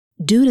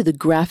Due to the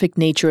graphic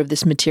nature of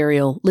this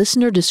material,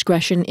 listener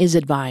discretion is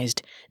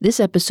advised. This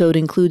episode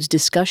includes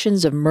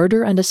discussions of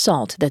murder and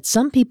assault that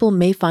some people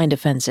may find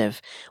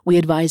offensive. We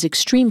advise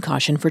extreme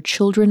caution for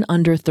children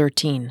under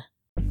 13.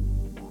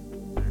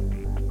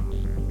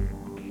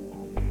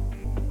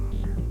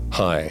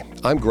 Hi,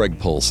 I'm Greg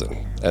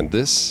Polson, and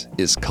this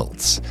is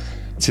Cults.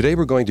 Today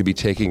we're going to be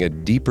taking a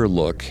deeper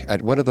look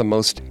at one of the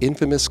most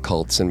infamous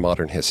cults in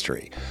modern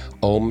history,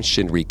 Aum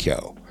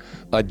Shinrikyo,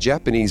 a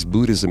Japanese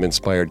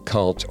Buddhism-inspired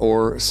cult,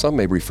 or some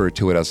may refer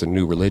to it as a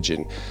new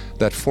religion,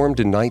 that formed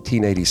in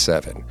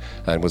 1987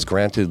 and was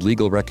granted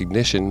legal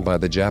recognition by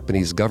the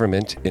Japanese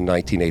government in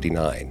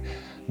 1989.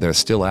 They're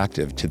still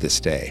active to this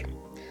day.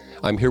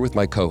 I'm here with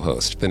my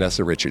co-host,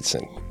 Vanessa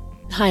Richardson.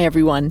 Hi,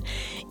 everyone.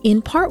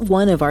 In part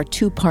one of our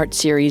two-part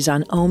series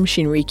on Aum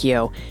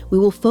Shinrikyo, we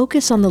will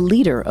focus on the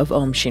leader of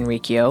Aum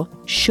Shinrikyo,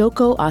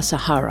 Shoko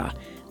Asahara,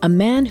 a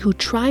man who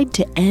tried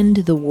to end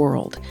the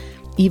world.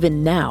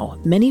 Even now,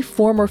 many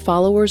former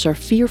followers are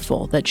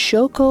fearful that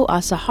Shoko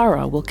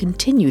Asahara will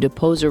continue to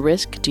pose a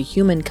risk to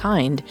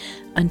humankind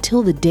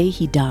until the day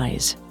he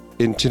dies.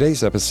 In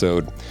today's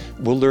episode,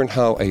 we'll learn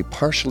how a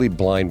partially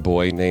blind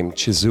boy named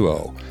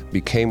Chizuo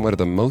became one of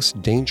the most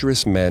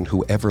dangerous men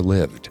who ever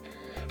lived.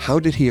 How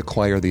did he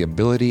acquire the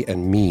ability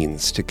and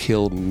means to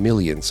kill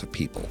millions of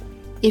people?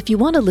 If you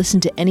want to listen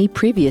to any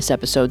previous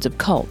episodes of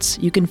Cults,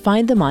 you can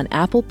find them on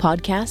Apple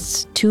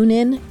Podcasts,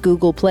 TuneIn,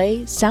 Google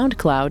Play,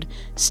 SoundCloud,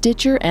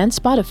 Stitcher, and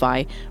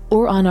Spotify,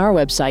 or on our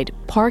website,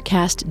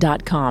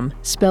 parcast.com,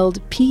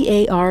 spelled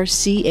Parcast.com.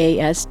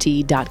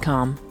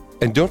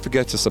 And don't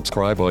forget to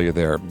subscribe while you're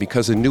there,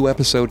 because a new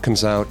episode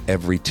comes out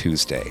every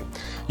Tuesday.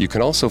 You can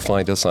also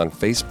find us on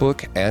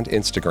Facebook and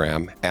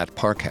Instagram at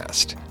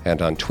Parcast,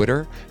 and on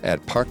Twitter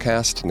at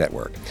Parcast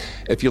Network.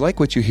 If you like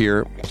what you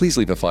hear, please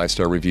leave a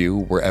 5-star review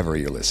wherever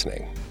you're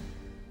listening.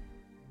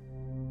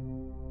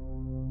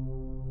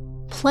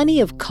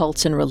 Plenty of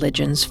cults and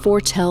religions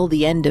foretell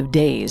the end of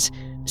days.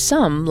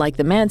 Some, like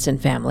the Manson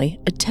family,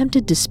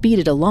 attempted to speed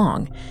it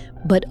along,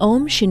 but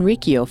Aum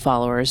Shinrikyo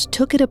followers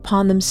took it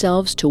upon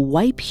themselves to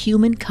wipe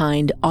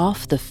humankind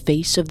off the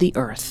face of the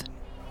earth.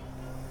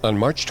 On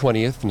March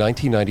 20th,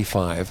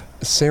 1995,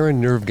 sarin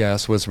nerve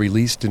gas was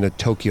released in a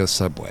Tokyo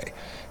subway,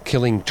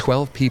 killing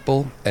 12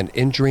 people and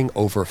injuring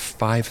over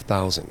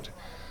 5,000.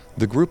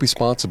 The group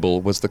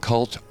responsible was the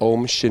cult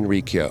Aum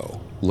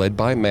Shinrikyo, led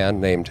by a man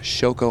named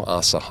Shoko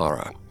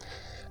Asahara.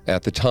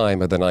 At the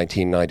time of the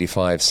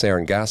 1995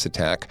 sarin gas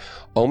attack,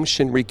 Aum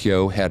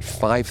Shinrikyo had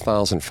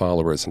 5,000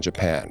 followers in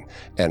Japan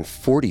and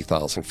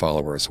 40,000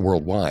 followers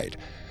worldwide.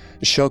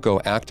 Shoko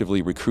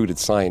actively recruited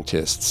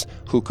scientists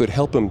who could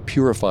help him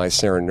purify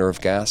sarin nerve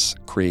gas,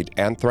 create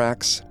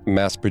anthrax,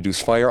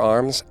 mass-produce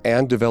firearms,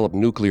 and develop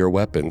nuclear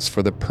weapons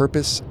for the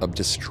purpose of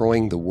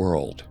destroying the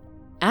world.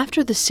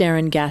 After the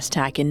sarin gas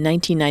attack in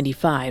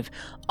 1995,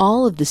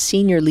 all of the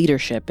senior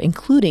leadership,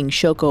 including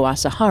Shoko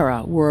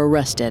Asahara, were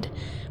arrested.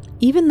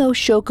 Even though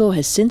Shoko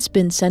has since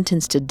been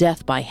sentenced to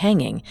death by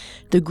hanging,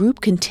 the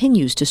group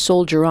continues to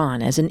soldier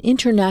on as an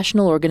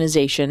international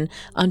organization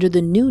under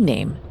the new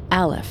name,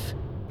 Aleph.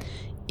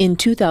 In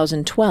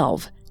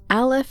 2012,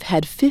 Aleph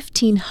had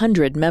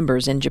 1,500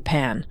 members in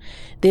Japan.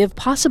 They have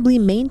possibly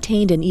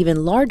maintained an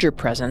even larger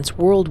presence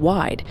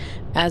worldwide.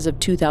 As of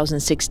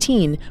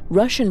 2016,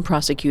 Russian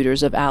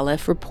prosecutors of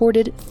Aleph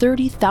reported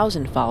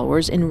 30,000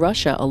 followers in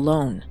Russia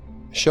alone.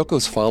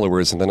 Shoko's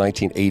followers in the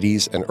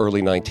 1980s and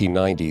early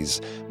 1990s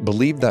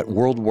believed that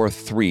World War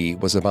III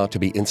was about to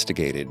be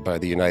instigated by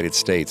the United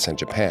States and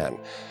Japan,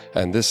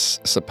 and this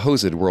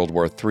supposed World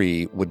War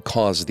III would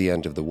cause the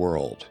end of the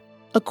world.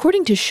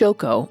 According to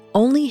Shoko,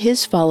 only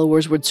his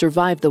followers would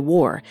survive the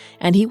war,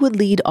 and he would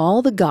lead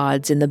all the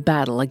gods in the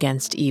battle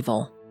against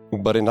evil.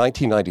 But in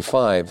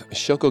 1995,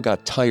 Shoko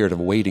got tired of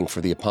waiting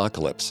for the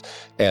apocalypse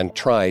and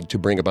tried to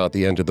bring about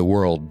the end of the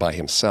world by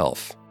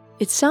himself.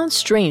 It sounds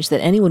strange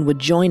that anyone would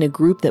join a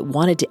group that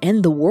wanted to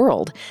end the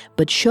world,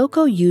 but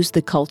Shoko used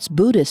the cult's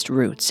Buddhist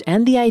roots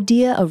and the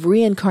idea of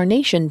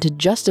reincarnation to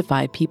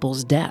justify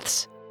people's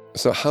deaths.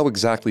 So how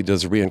exactly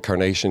does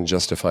reincarnation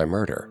justify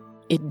murder?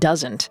 It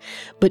doesn't.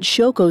 But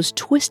Shoko's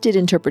twisted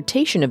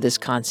interpretation of this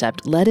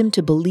concept led him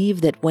to believe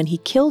that when he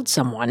killed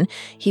someone,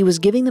 he was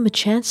giving them a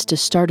chance to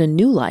start a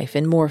new life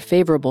in more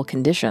favorable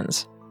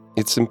conditions.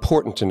 It's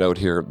important to note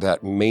here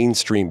that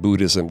mainstream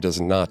Buddhism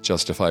does not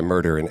justify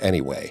murder in any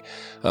way.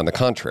 On the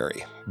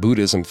contrary,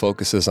 Buddhism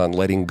focuses on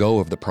letting go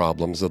of the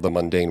problems of the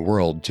mundane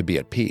world to be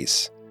at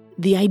peace.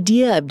 The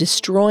idea of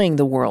destroying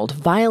the world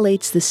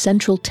violates the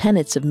central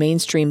tenets of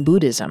mainstream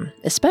Buddhism,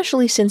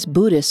 especially since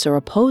Buddhists are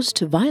opposed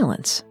to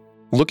violence.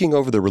 Looking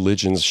over the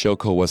religions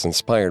Shoko was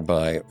inspired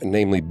by,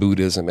 namely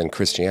Buddhism and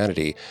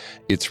Christianity,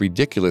 it's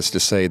ridiculous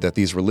to say that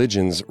these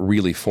religions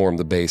really form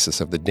the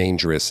basis of the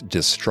dangerous,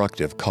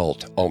 destructive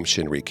cult Aum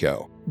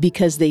Shinrikyo.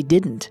 Because they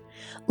didn't.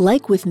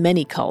 Like with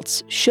many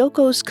cults,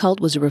 Shoko's cult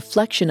was a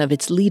reflection of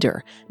its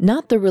leader,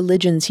 not the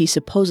religions he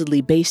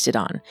supposedly based it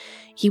on.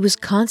 He was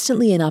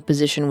constantly in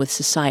opposition with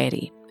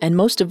society, and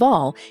most of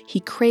all, he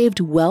craved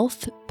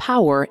wealth,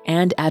 power,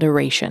 and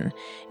adoration.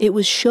 It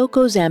was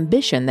Shoko's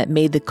ambition that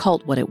made the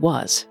cult what it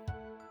was.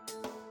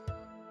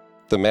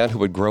 The man who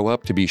would grow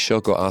up to be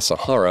Shoko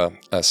Asahara,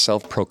 a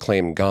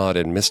self-proclaimed god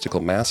and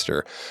mystical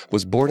master,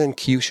 was born in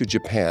Kyushu,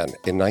 Japan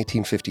in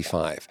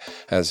 1955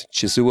 as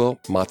Chizuo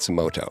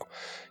Matsumoto.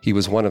 He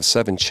was one of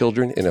 7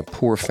 children in a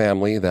poor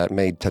family that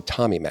made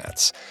tatami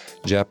mats,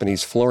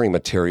 Japanese flooring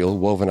material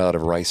woven out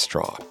of rice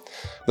straw.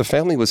 The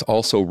family was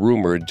also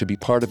rumored to be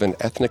part of an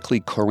ethnically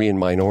Korean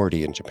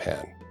minority in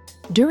Japan.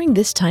 During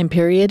this time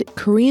period,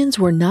 Koreans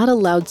were not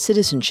allowed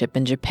citizenship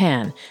in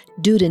Japan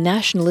due to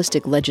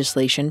nationalistic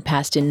legislation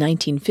passed in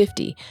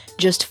 1950,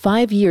 just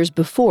 5 years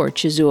before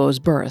Chizuo's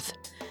birth.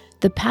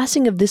 The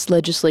passing of this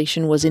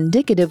legislation was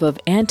indicative of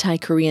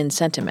anti-Korean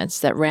sentiments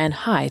that ran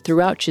high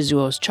throughout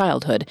Chizuo's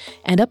childhood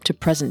and up to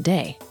present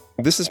day.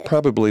 This is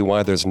probably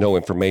why there's no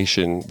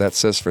information that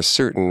says for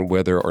certain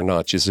whether or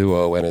not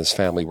Chizuo and his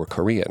family were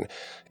Korean.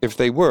 If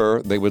they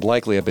were, they would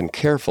likely have been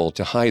careful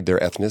to hide their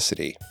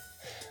ethnicity.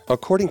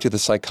 According to the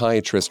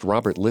psychiatrist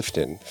Robert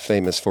Lifton,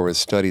 famous for his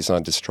studies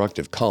on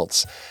destructive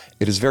cults,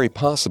 it is very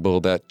possible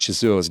that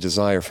Chizuo's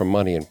desire for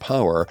money and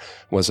power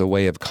was a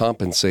way of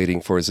compensating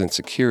for his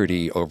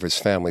insecurity over his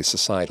family's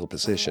societal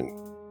position.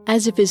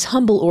 As if his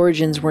humble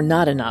origins were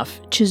not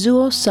enough,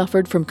 Chizuo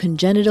suffered from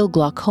congenital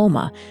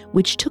glaucoma,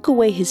 which took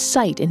away his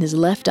sight in his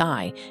left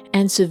eye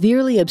and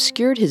severely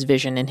obscured his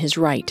vision in his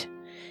right.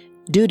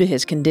 Due to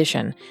his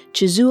condition,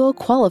 Chizuo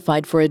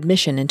qualified for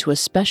admission into a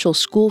special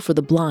school for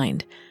the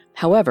blind.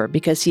 However,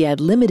 because he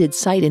had limited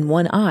sight in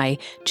one eye,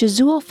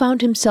 Chizuo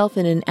found himself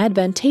in an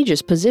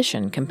advantageous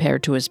position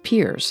compared to his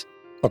peers.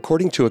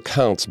 According to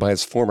accounts by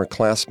his former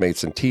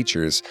classmates and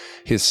teachers,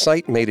 his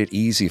sight made it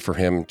easy for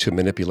him to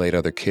manipulate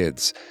other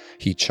kids.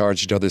 He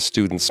charged other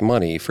students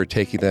money for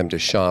taking them to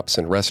shops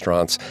and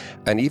restaurants,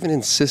 and even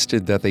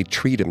insisted that they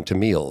treat him to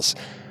meals.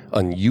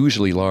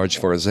 Unusually large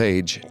for his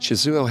age,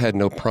 Chizuo had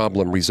no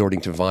problem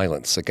resorting to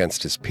violence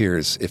against his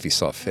peers if he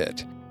saw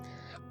fit.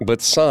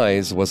 But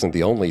size wasn't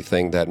the only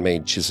thing that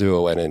made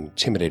Chizuo an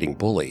intimidating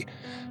bully.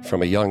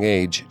 From a young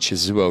age,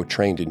 Chizuo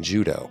trained in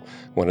judo,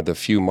 one of the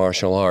few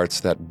martial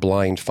arts that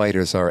blind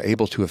fighters are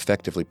able to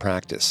effectively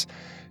practice.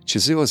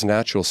 Chizuo's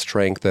natural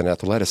strength and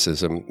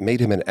athleticism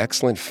made him an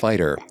excellent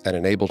fighter and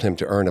enabled him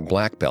to earn a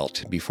black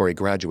belt before he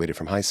graduated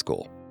from high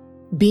school.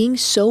 Being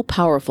so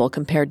powerful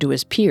compared to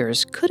his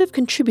peers could have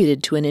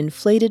contributed to an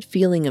inflated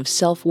feeling of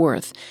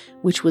self-worth,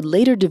 which would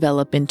later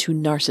develop into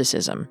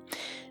narcissism.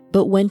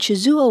 But when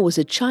Chizuo was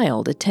a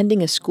child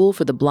attending a school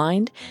for the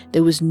blind,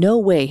 there was no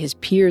way his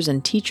peers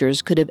and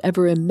teachers could have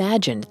ever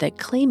imagined that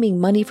claiming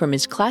money from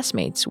his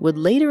classmates would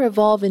later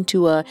evolve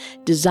into a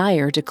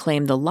desire to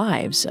claim the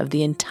lives of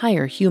the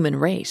entire human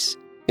race.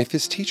 If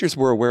his teachers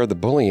were aware of the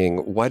bullying,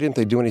 why didn't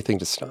they do anything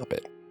to stop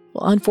it?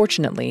 Well,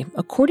 unfortunately,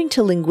 according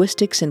to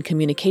linguistics and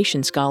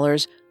communication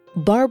scholars,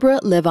 Barbara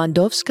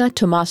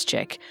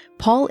Lewandowska-Tomaschek,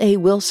 Paul A.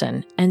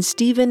 Wilson, and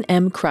Stephen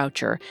M.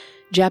 Croucher,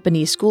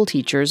 Japanese school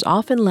teachers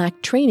often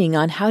lack training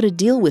on how to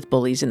deal with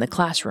bullies in the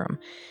classroom.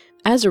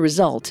 As a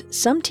result,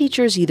 some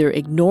teachers either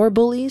ignore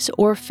bullies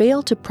or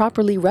fail to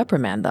properly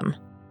reprimand them.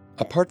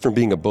 Apart from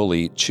being a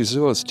bully,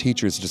 Chizuo's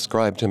teachers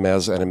described him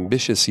as an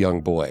ambitious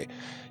young boy.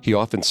 He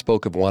often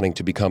spoke of wanting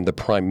to become the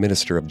Prime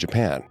Minister of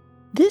Japan.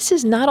 This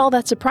is not all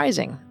that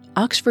surprising.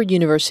 Oxford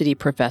University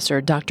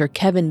professor Dr.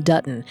 Kevin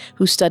Dutton,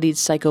 who studied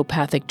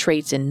psychopathic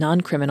traits in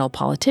non-criminal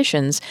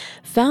politicians,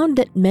 found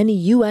that many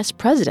U.S.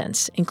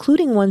 presidents,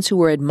 including ones who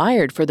were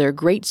admired for their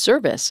great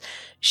service,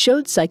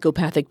 showed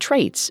psychopathic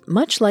traits,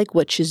 much like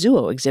what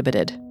Chizuo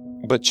exhibited.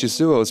 But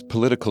Chizuo's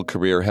political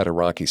career had a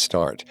rocky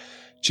start.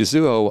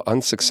 Chizuo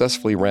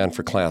unsuccessfully ran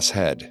for class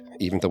head,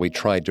 even though he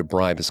tried to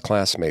bribe his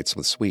classmates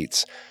with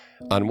sweets.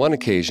 On one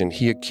occasion,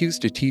 he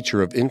accused a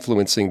teacher of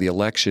influencing the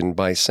election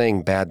by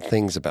saying bad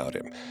things about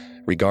him.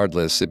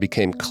 Regardless, it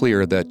became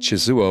clear that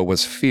Chizuo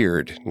was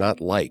feared, not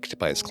liked,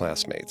 by his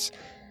classmates.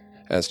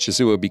 As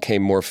Chizuo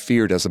became more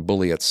feared as a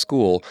bully at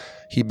school,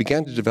 he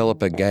began to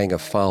develop a gang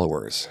of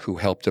followers who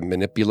helped him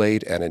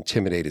manipulate and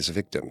intimidate his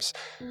victims.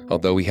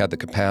 Although he had the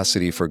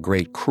capacity for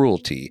great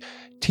cruelty,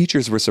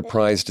 teachers were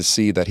surprised to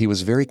see that he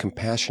was very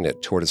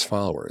compassionate toward his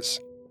followers.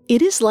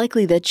 It is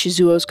likely that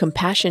Chizuo's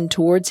compassion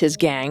towards his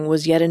gang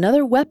was yet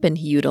another weapon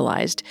he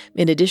utilized,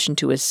 in addition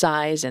to his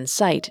size and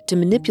sight, to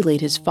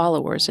manipulate his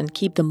followers and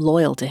keep them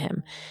loyal to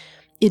him.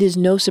 It is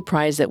no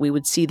surprise that we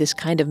would see this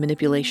kind of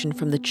manipulation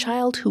from the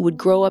child who would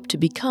grow up to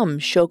become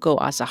Shoko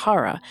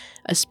Asahara,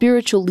 a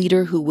spiritual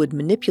leader who would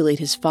manipulate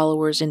his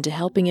followers into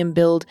helping him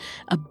build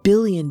a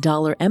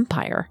billion-dollar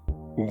empire.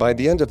 By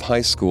the end of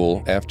high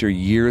school, after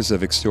years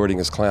of extorting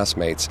his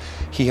classmates,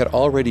 he had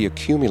already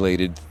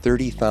accumulated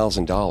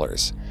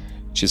 $30,000.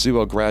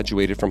 Chizuo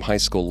graduated from high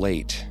school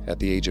late, at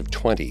the age of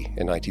 20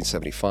 in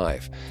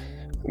 1975.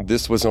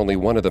 This was only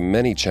one of the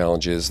many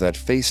challenges that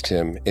faced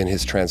him in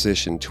his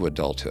transition to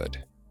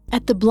adulthood.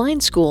 At the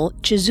blind school,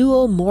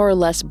 Chizuo more or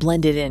less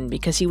blended in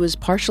because he was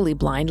partially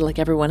blind like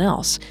everyone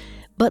else.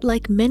 But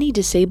like many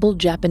disabled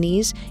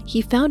Japanese,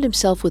 he found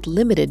himself with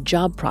limited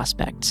job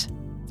prospects.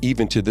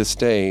 Even to this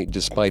day,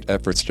 despite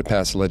efforts to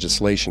pass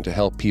legislation to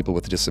help people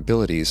with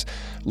disabilities,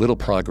 little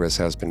progress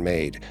has been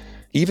made.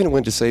 Even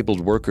when disabled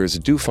workers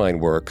do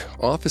find work,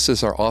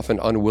 offices are often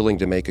unwilling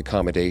to make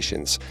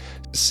accommodations,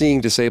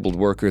 seeing disabled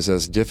workers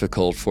as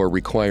difficult for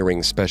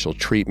requiring special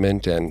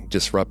treatment and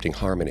disrupting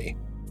harmony.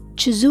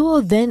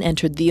 Chizuo then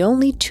entered the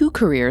only two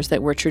careers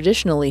that were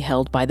traditionally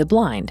held by the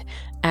blind: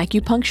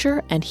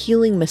 acupuncture and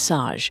healing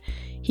massage.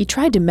 He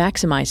tried to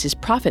maximize his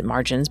profit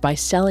margins by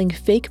selling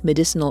fake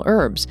medicinal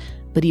herbs,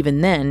 but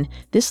even then,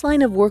 this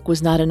line of work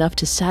was not enough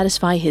to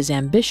satisfy his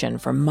ambition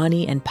for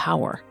money and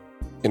power.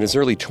 In his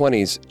early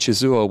 20s,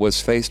 Chizuo was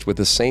faced with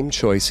the same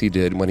choice he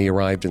did when he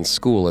arrived in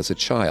school as a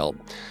child.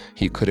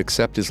 He could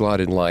accept his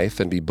lot in life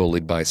and be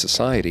bullied by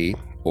society,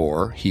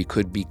 or he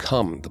could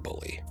become the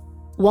bully.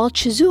 While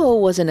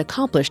Chizuo was an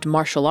accomplished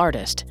martial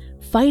artist,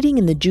 fighting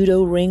in the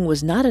judo ring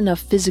was not enough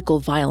physical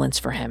violence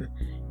for him.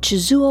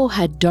 Chizuo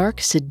had dark,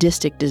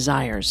 sadistic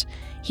desires.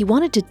 He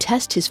wanted to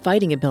test his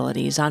fighting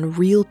abilities on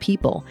real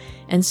people,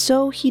 and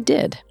so he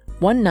did.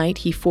 One night,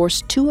 he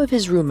forced two of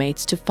his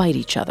roommates to fight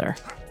each other.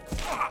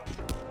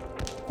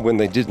 When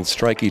they didn't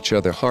strike each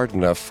other hard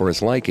enough for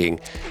his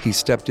liking, he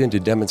stepped in to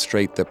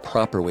demonstrate the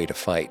proper way to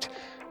fight.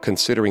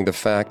 Considering the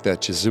fact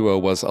that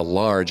Chizuo was a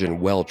large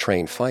and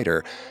well-trained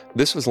fighter,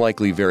 this was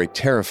likely very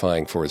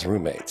terrifying for his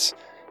roommates.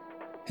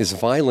 His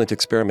violent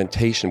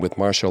experimentation with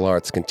martial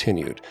arts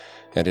continued,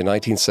 and in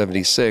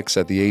 1976,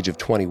 at the age of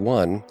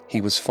 21, he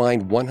was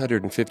fined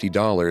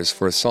 $150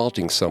 for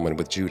assaulting someone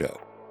with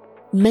judo.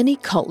 Many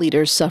cult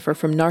leaders suffer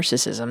from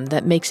narcissism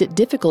that makes it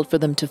difficult for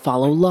them to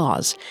follow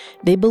laws.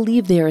 They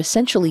believe they are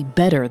essentially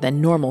better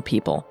than normal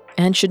people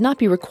and should not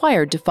be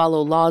required to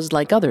follow laws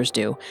like others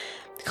do.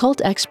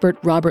 Cult expert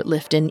Robert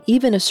Lifton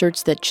even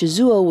asserts that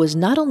Chizuo was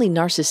not only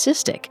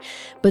narcissistic,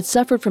 but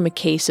suffered from a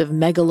case of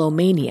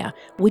megalomania,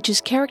 which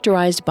is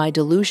characterized by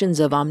delusions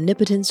of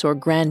omnipotence or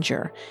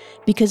grandeur.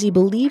 Because he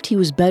believed he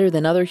was better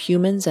than other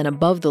humans and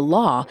above the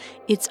law,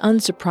 it's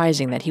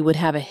unsurprising that he would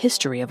have a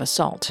history of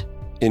assault.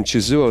 In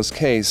Chizuo's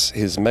case,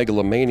 his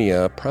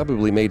megalomania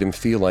probably made him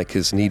feel like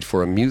his need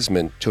for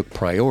amusement took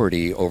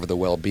priority over the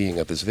well-being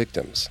of his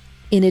victims.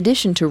 In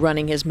addition to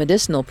running his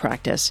medicinal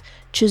practice,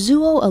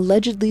 Chizuo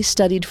allegedly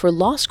studied for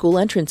law school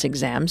entrance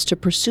exams to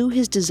pursue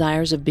his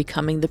desires of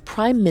becoming the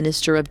Prime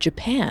Minister of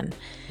Japan.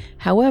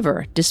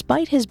 However,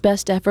 despite his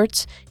best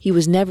efforts, he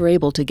was never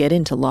able to get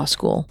into law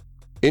school.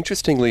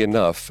 Interestingly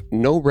enough,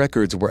 no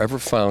records were ever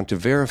found to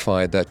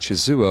verify that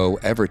Chizuo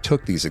ever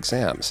took these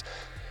exams.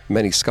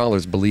 Many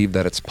scholars believe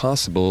that it's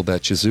possible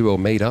that Chizuo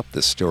made up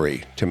this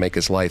story to make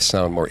his life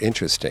sound more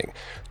interesting,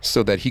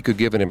 so that he could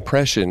give an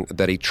impression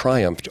that he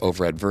triumphed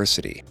over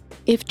adversity.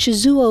 If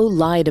Chizuo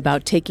lied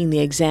about taking the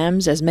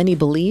exams, as many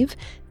believe,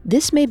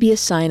 this may be a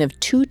sign of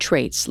two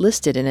traits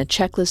listed in a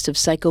checklist of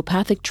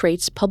psychopathic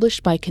traits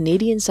published by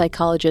Canadian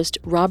psychologist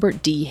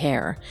Robert D.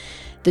 Hare.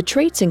 The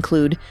traits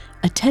include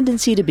a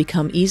tendency to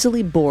become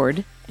easily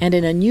bored and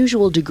an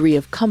unusual degree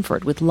of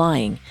comfort with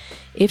lying.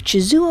 If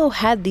Chizuo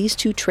had these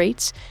two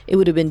traits, it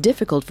would have been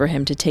difficult for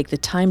him to take the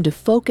time to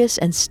focus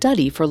and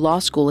study for law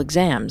school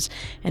exams,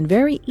 and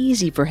very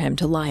easy for him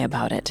to lie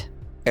about it.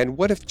 And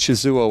what if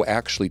Chizuo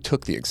actually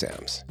took the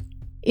exams?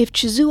 If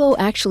Chizuo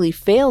actually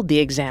failed the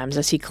exams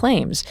as he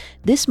claims,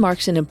 this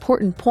marks an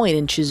important point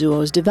in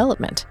Chizuo's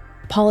development.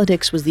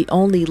 Politics was the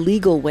only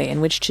legal way in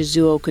which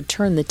Chizuo could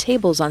turn the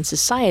tables on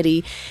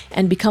society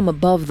and become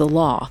above the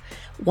law.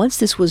 Once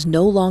this was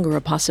no longer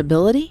a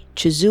possibility,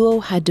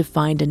 Chizuo had to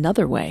find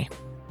another way.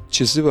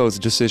 Chizuo's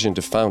decision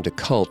to found a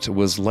cult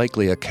was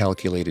likely a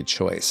calculated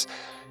choice.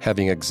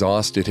 Having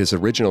exhausted his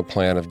original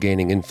plan of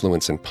gaining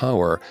influence and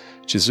power,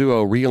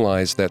 Chizuo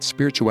realized that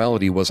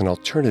spirituality was an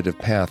alternative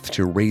path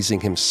to raising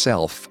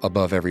himself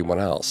above everyone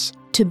else.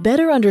 To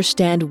better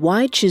understand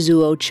why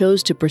Chizuo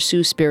chose to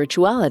pursue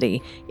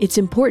spirituality, it's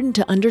important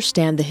to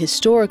understand the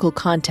historical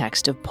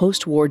context of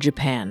post-war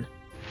Japan.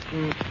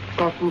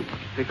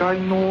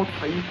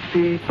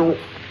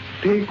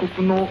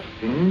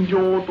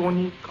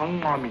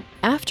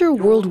 After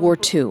World War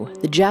II,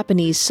 the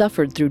Japanese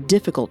suffered through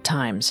difficult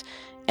times.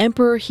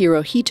 Emperor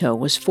Hirohito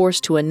was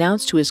forced to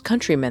announce to his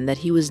countrymen that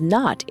he was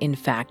not, in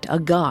fact, a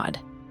god.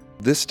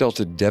 This dealt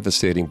a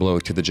devastating blow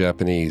to the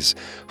Japanese,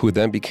 who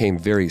then became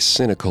very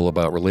cynical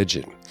about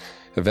religion.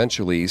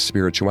 Eventually,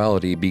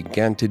 spirituality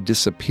began to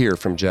disappear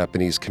from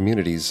Japanese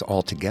communities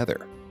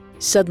altogether.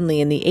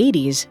 Suddenly, in the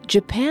 80s,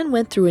 Japan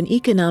went through an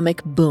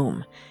economic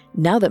boom.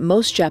 Now that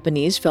most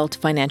Japanese felt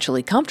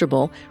financially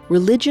comfortable,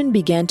 religion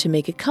began to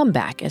make a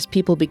comeback as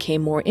people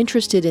became more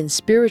interested in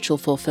spiritual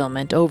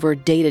fulfillment over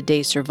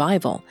day-to-day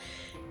survival.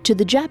 To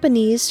the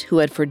Japanese, who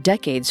had for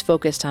decades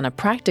focused on a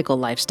practical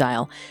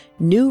lifestyle,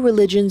 new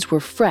religions were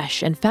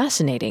fresh and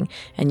fascinating,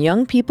 and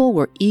young people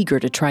were eager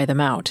to try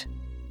them out.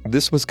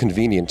 This was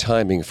convenient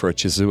timing for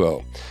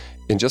Chizuo.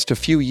 In just a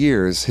few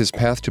years, his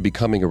path to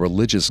becoming a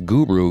religious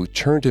guru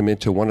turned him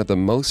into one of the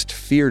most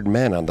feared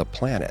men on the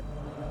planet.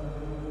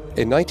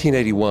 In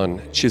 1981,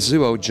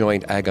 Chizuo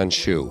joined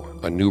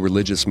Aganshu, a new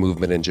religious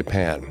movement in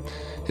Japan.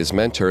 His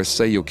mentor,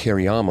 Seiyo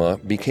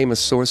Kiriyama, became a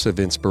source of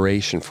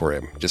inspiration for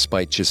him,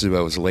 despite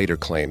Chizuo's later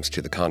claims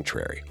to the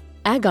contrary.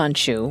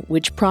 Aganshu,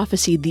 which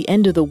prophesied the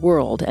end of the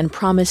world and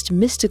promised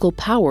mystical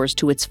powers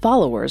to its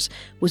followers,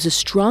 was a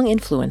strong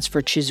influence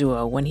for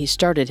Chizuo when he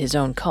started his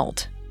own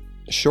cult.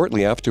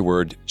 Shortly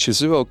afterward,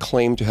 Chizuo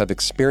claimed to have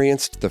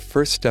experienced the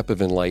first step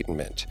of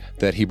enlightenment,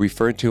 that he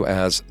referred to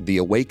as the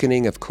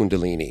awakening of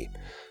Kundalini.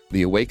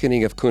 The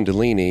awakening of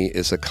Kundalini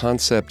is a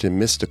concept in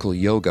mystical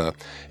yoga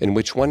in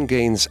which one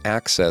gains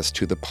access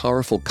to the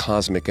powerful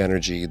cosmic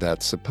energy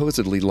that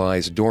supposedly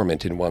lies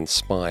dormant in one's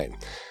spine.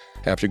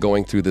 After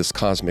going through this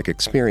cosmic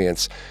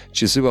experience,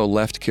 Chizuo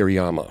left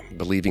Kiriyama,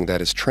 believing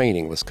that his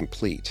training was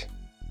complete.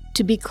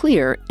 To be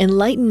clear,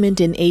 enlightenment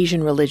in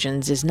Asian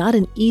religions is not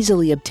an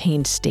easily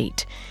obtained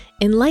state.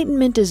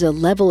 Enlightenment is a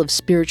level of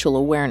spiritual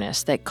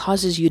awareness that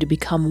causes you to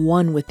become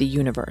one with the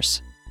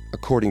universe.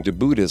 According to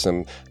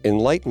Buddhism,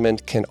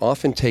 enlightenment can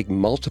often take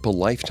multiple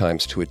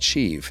lifetimes to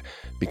achieve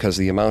because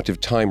the amount of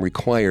time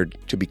required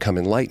to become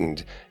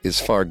enlightened is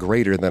far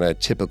greater than a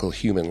typical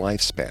human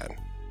lifespan.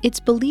 It's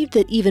believed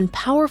that even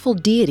powerful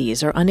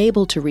deities are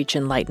unable to reach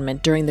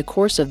enlightenment during the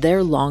course of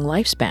their long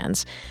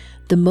lifespans.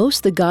 The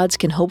most the gods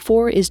can hope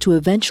for is to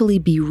eventually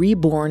be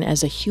reborn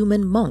as a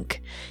human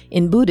monk.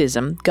 In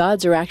Buddhism,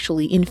 gods are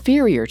actually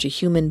inferior to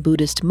human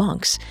Buddhist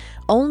monks.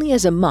 Only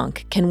as a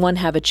monk can one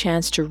have a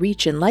chance to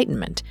reach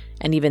enlightenment,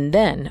 and even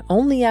then,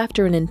 only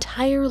after an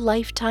entire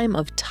lifetime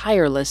of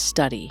tireless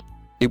study.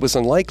 It was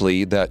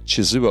unlikely that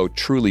Chizuo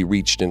truly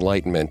reached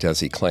enlightenment as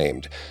he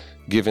claimed,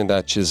 given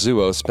that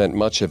Chizuo spent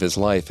much of his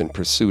life in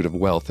pursuit of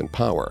wealth and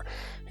power.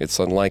 It's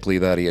unlikely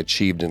that he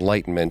achieved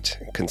enlightenment,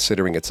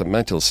 considering it's a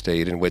mental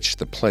state in which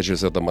the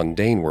pleasures of the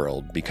mundane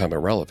world become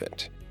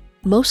irrelevant.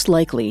 Most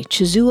likely,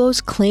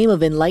 Chizuo's claim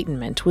of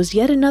enlightenment was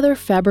yet another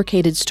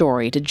fabricated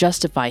story to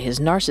justify his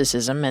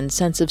narcissism and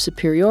sense of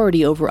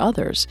superiority over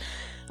others.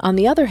 On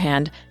the other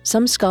hand,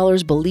 some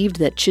scholars believed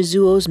that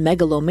Chizuo's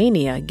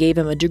megalomania gave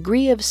him a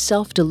degree of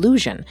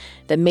self-delusion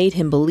that made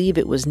him believe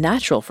it was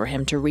natural for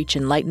him to reach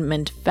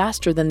enlightenment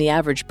faster than the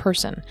average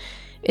person.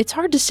 It's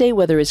hard to say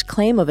whether his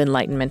claim of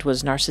enlightenment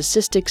was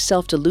narcissistic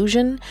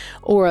self-delusion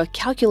or a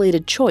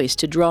calculated choice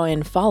to draw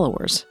in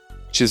followers.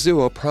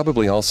 Chizuo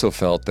probably also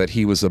felt that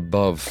he was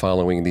above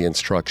following the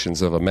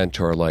instructions of a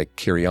mentor like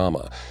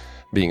Kiriyama.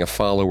 Being a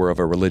follower of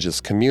a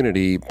religious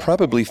community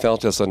probably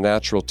felt as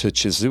unnatural to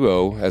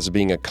Chizuo as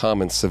being a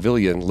common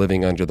civilian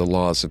living under the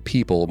laws of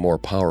people more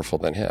powerful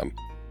than him.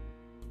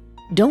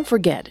 Don't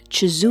forget,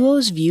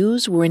 Chizuo's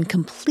views were in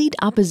complete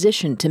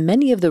opposition to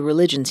many of the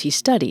religions he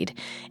studied,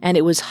 and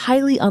it was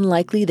highly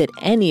unlikely that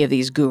any of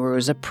these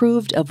gurus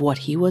approved of what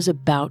he was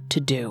about to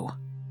do.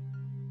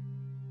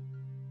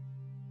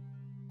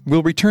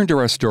 We'll return to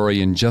our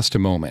story in just a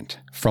moment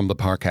from the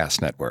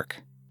Parcast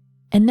Network.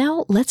 And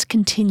now let's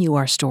continue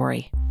our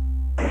story.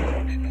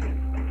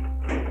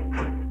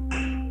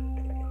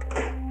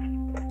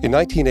 In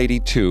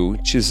 1982,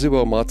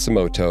 Chizuo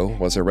Matsumoto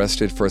was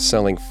arrested for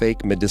selling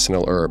fake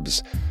medicinal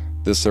herbs.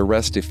 This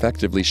arrest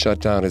effectively shut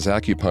down his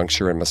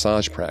acupuncture and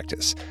massage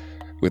practice.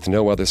 With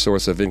no other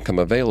source of income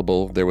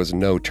available, there was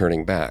no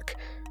turning back.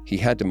 He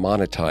had to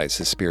monetize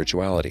his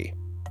spirituality.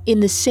 In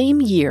the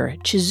same year,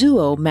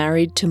 Chizuo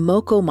married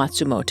Tomoko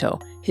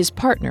Matsumoto, his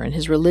partner in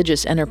his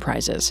religious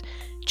enterprises.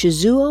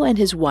 Chizuo and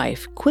his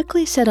wife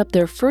quickly set up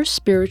their first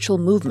spiritual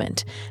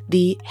movement,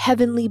 the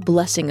Heavenly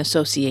Blessing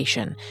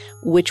Association,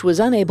 which was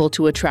unable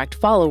to attract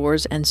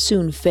followers and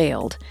soon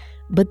failed.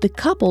 But the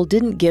couple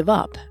didn't give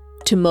up.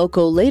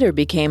 Tomoko later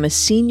became a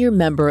senior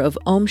member of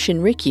Aum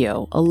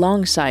Shinrikyo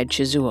alongside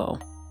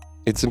Chizuo.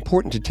 It's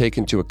important to take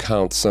into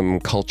account some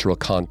cultural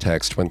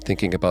context when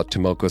thinking about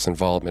Tomoko's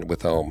involvement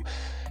with Aum.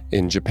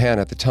 In Japan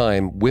at the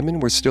time, women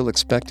were still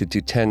expected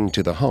to tend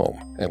to the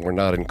home and were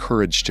not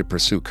encouraged to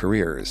pursue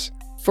careers.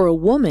 For a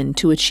woman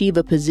to achieve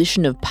a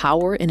position of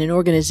power in an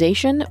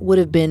organization would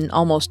have been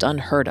almost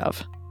unheard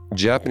of.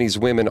 Japanese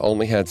women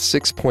only had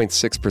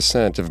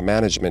 6.6% of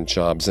management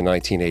jobs in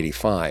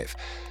 1985.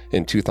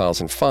 In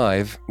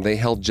 2005, they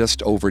held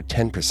just over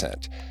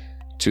 10%.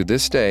 To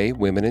this day,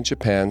 women in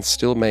Japan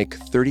still make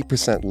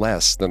 30%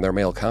 less than their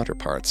male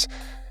counterparts.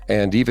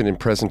 And even in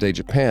present-day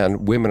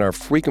Japan, women are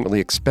frequently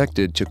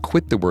expected to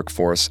quit the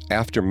workforce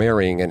after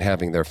marrying and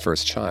having their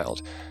first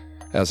child.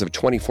 As of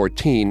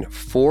 2014,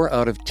 4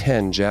 out of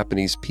 10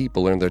 Japanese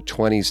people in their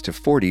 20s to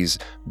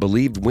 40s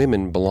believed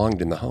women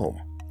belonged in the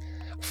home.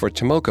 For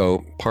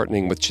Tomoko,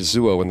 partnering with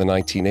Chizuo in the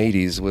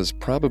 1980s was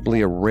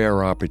probably a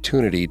rare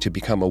opportunity to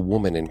become a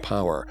woman in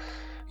power.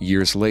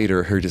 Years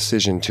later, her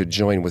decision to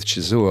join with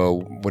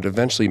Chizuo would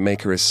eventually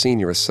make her a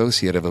senior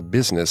associate of a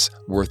business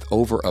worth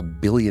over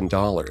 $1 billion,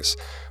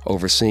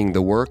 overseeing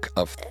the work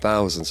of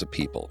thousands of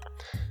people.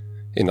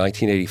 In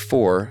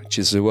 1984,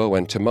 Chizuo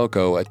and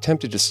Tomoko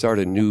attempted to start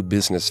a new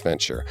business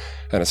venture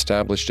and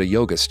established a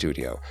yoga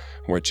studio,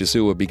 where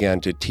Chizuo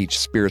began to teach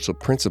spiritual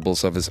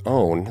principles of his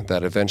own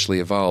that eventually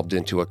evolved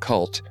into a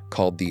cult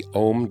called the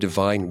Aum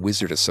Divine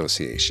Wizard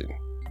Association.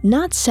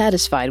 Not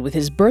satisfied with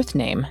his birth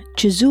name,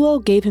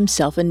 Chizuo gave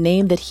himself a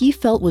name that he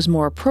felt was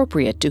more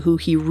appropriate to who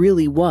he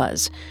really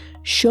was,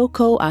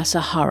 Shoko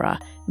Asahara,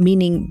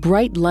 meaning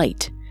bright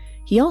light.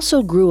 He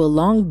also grew a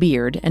long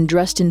beard and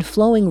dressed in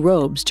flowing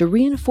robes to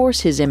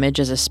reinforce his image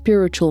as a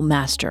spiritual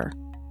master.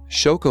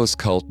 Shoko's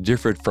cult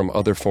differed from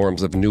other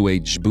forms of New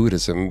Age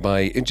Buddhism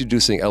by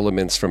introducing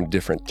elements from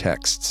different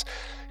texts.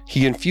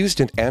 He infused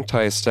an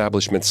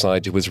anti-establishment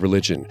side to his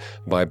religion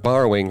by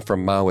borrowing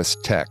from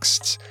Maoist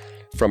texts.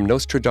 From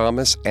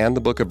Nostradamus and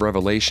the Book of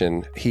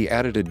Revelation, he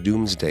added a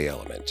doomsday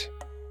element.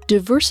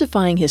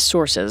 Diversifying his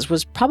sources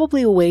was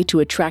probably a way to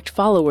attract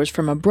followers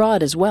from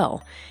abroad as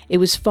well. It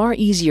was far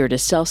easier to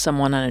sell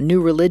someone on a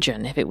new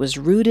religion if it was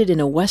rooted in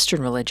a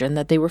Western religion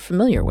that they were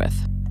familiar with.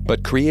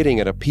 But creating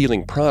an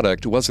appealing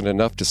product wasn't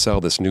enough to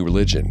sell this new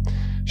religion.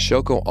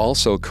 Shoko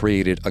also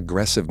created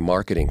aggressive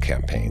marketing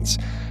campaigns.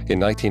 In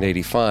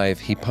 1985,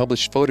 he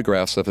published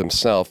photographs of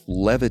himself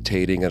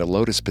levitating in a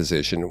lotus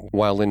position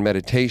while in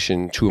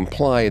meditation to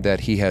imply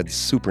that he had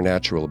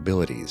supernatural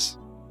abilities.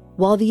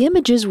 While the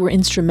images were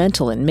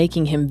instrumental in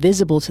making him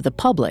visible to the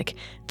public,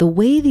 the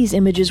way these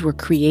images were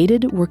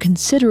created were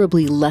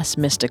considerably less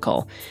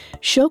mystical.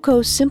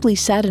 Shoko simply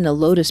sat in a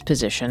lotus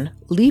position,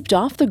 leaped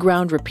off the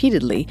ground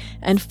repeatedly,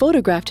 and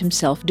photographed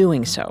himself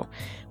doing so.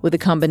 With a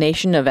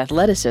combination of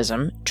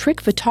athleticism, trick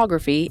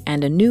photography,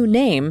 and a new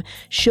name,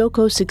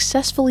 Shoko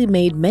successfully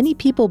made many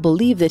people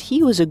believe that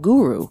he was a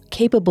guru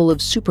capable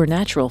of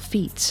supernatural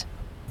feats.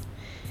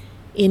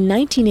 In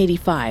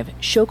 1985,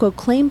 Shoko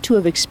claimed to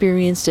have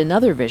experienced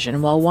another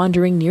vision while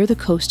wandering near the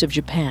coast of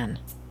Japan.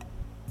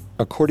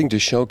 According to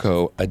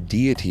Shoko, a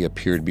deity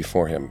appeared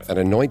before him and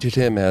anointed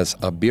him as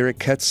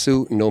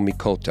Abiriketsu no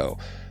Mikoto,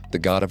 the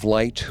god of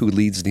light who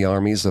leads the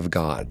armies of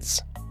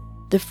gods.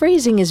 The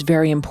phrasing is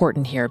very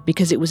important here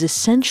because it was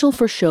essential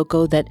for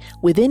Shoko that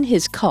within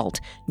his cult,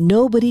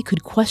 nobody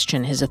could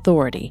question his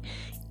authority.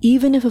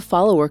 Even if a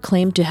follower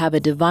claimed to have a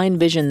divine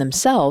vision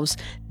themselves,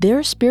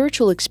 their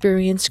spiritual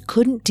experience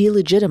couldn't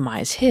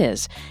delegitimize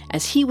his,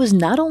 as he was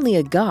not only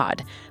a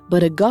god,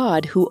 but a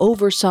god who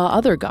oversaw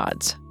other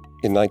gods.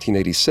 In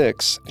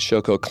 1986,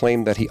 Shoko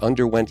claimed that he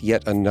underwent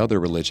yet another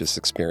religious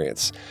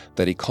experience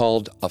that he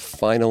called a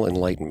final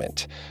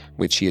enlightenment,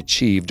 which he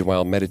achieved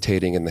while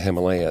meditating in the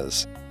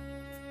Himalayas.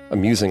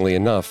 Amusingly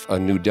enough, a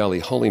New Delhi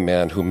holy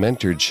man who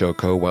mentored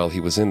Shoko while he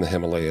was in the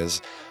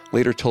Himalayas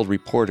later told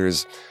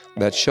reporters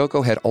that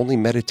Shoko had only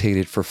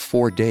meditated for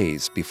 4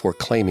 days before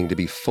claiming to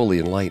be fully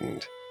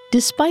enlightened.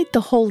 Despite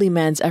the holy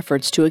man's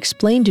efforts to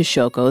explain to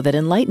Shoko that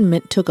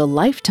enlightenment took a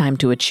lifetime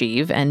to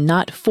achieve and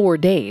not 4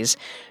 days,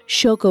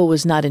 Shoko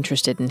was not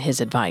interested in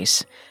his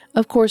advice.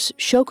 Of course,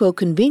 Shoko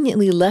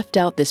conveniently left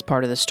out this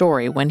part of the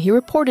story when he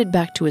reported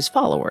back to his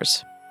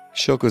followers.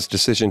 Shoko's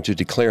decision to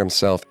declare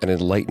himself an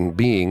enlightened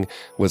being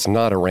was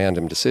not a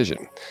random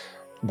decision.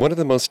 One of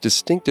the most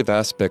distinctive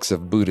aspects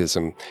of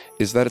Buddhism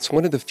is that it's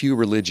one of the few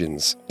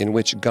religions in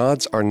which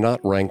gods are not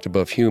ranked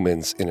above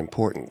humans in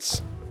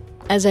importance.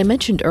 As I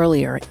mentioned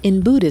earlier,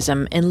 in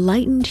Buddhism,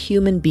 enlightened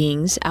human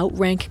beings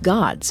outrank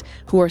gods,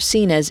 who are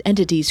seen as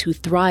entities who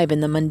thrive in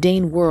the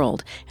mundane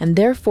world and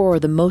therefore are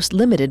the most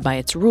limited by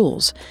its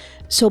rules.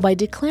 So by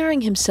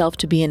declaring himself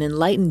to be an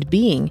enlightened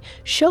being,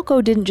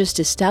 Shoko didn't just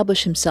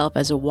establish himself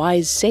as a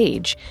wise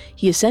sage,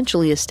 he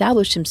essentially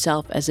established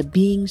himself as a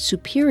being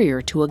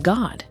superior to a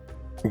god.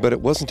 But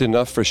it wasn't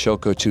enough for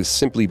Shoko to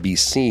simply be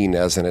seen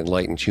as an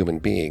enlightened human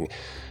being.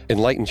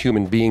 Enlightened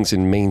human beings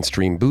in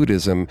mainstream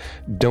Buddhism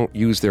don't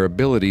use their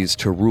abilities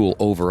to rule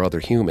over other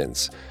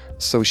humans.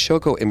 So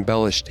Shoko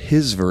embellished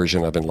his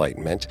version of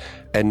enlightenment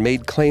and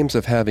made claims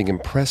of having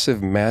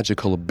impressive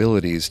magical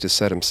abilities to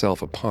set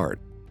himself apart.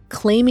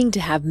 Claiming to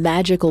have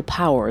magical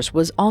powers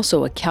was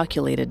also a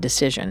calculated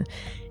decision.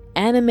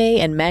 Anime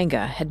and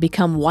manga had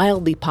become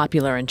wildly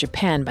popular in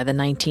Japan by the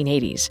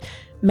 1980s.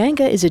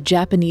 Manga is a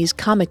Japanese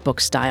comic book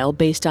style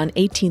based on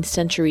 18th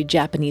century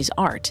Japanese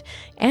art.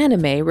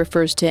 Anime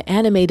refers to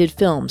animated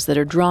films that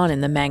are drawn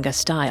in the manga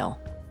style.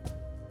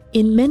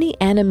 In many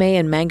anime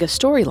and manga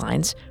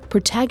storylines,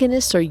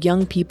 protagonists are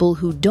young people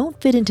who don't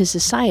fit into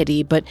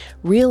society but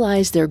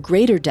realize their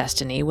greater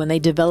destiny when they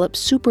develop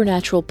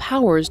supernatural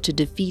powers to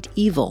defeat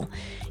evil.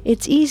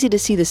 It's easy to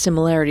see the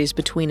similarities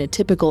between a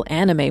typical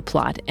anime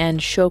plot and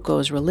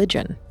Shoko's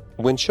religion.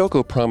 When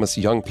Shoko promised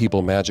young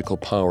people magical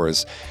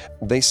powers,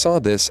 they saw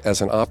this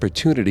as an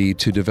opportunity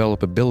to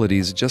develop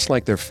abilities just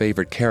like their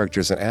favorite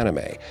characters in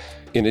anime.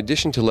 In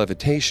addition to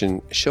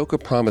levitation,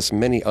 Shoko promised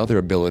many other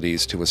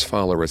abilities to his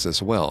followers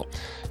as well,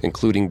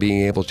 including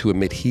being able to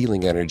emit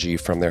healing energy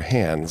from their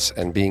hands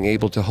and being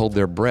able to hold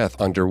their breath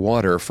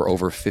underwater for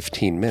over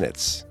 15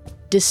 minutes.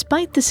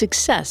 Despite the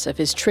success of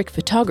his trick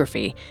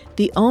photography,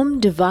 the Aum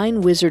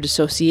Divine Wizard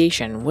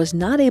Association was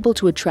not able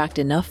to attract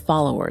enough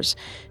followers.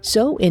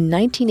 So in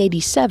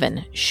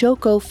 1987,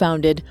 Shoko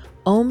founded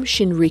Aum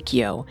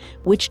Shinrikyo,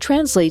 which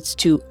translates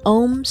to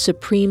Aum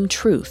Supreme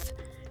Truth.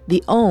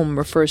 The Aum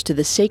refers to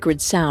the sacred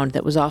sound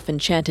that was often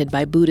chanted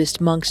by Buddhist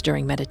monks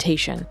during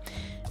meditation.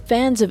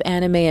 Fans of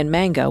anime and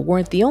manga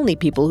weren't the only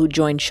people who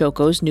joined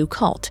Shoko's new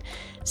cult.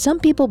 Some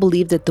people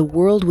believed that the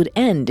world would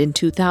end in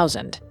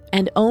 2000,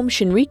 and Aum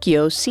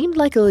Shinrikyo seemed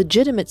like a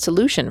legitimate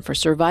solution for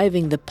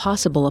surviving the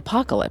possible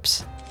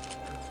apocalypse.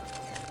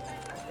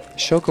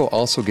 Shoko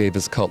also gave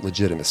his cult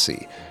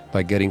legitimacy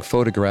by getting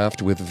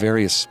photographed with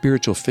various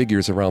spiritual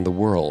figures around the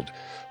world,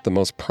 the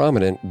most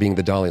prominent being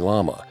the Dalai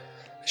Lama.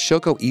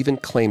 Shoko even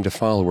claimed to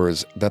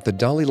followers that the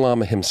Dalai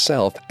Lama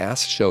himself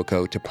asked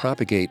Shoko to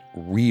propagate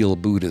real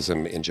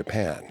Buddhism in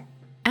Japan.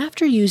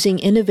 After using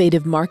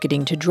innovative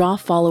marketing to draw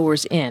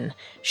followers in,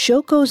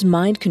 Shoko's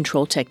mind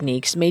control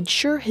techniques made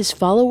sure his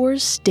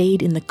followers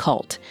stayed in the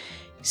cult.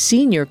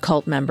 Senior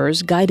cult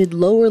members guided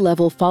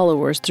lower-level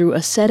followers through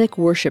ascetic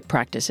worship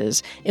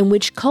practices in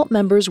which cult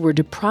members were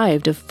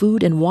deprived of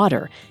food and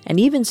water and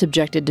even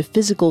subjected to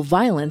physical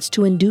violence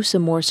to induce a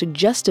more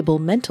suggestible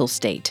mental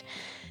state.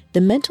 The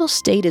mental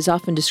state is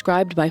often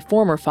described by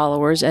former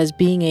followers as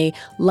being a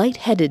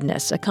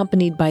lightheadedness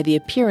accompanied by the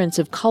appearance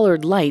of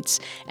colored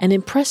lights and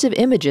impressive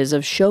images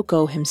of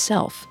Shoko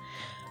himself.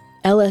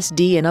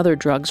 LSD and other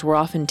drugs were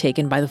often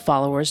taken by the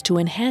followers to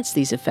enhance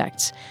these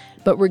effects.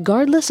 But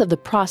regardless of the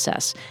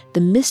process,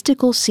 the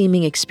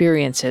mystical-seeming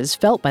experiences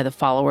felt by the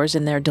followers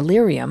in their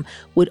delirium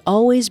would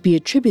always be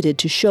attributed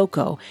to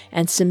Shoko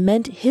and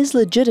cement his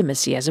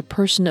legitimacy as a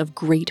person of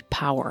great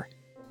power.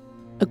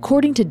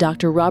 According to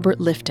Dr. Robert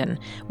Lifton,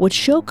 what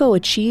Shoko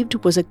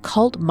achieved was a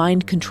cult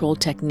mind control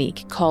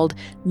technique called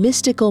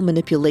mystical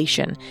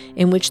manipulation,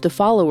 in which the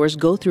followers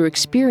go through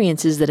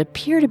experiences that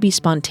appear to be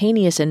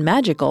spontaneous and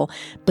magical,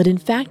 but in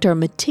fact are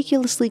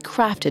meticulously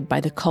crafted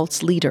by the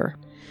cult's leader.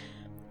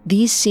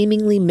 These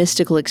seemingly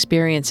mystical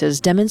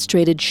experiences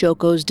demonstrated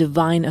Shoko's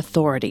divine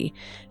authority.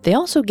 They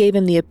also gave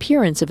him the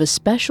appearance of a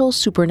special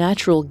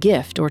supernatural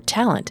gift or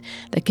talent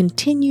that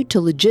continued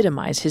to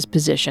legitimize his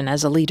position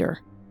as a leader.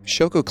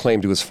 Shoko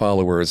claimed to his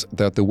followers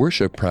that the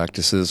worship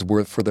practices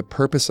were for the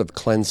purpose of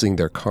cleansing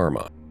their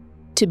karma.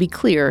 To be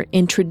clear,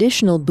 in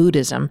traditional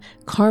Buddhism,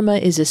 karma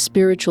is a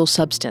spiritual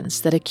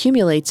substance that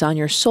accumulates on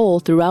your soul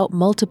throughout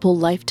multiple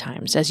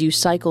lifetimes as you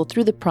cycle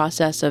through the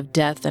process of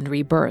death and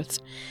rebirth.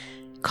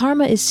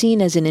 Karma is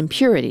seen as an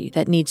impurity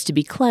that needs to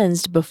be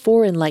cleansed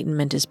before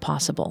enlightenment is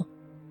possible.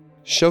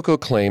 Shoko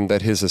claimed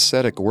that his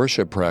ascetic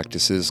worship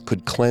practices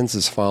could cleanse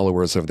his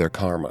followers of their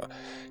karma.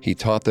 He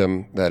taught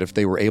them that if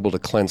they were able to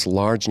cleanse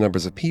large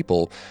numbers of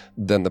people,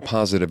 then the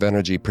positive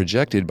energy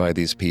projected by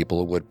these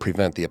people would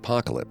prevent the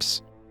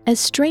apocalypse. As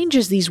strange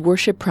as these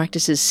worship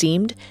practices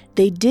seemed,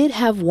 they did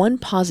have one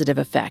positive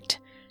effect.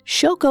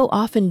 Shoko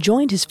often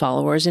joined his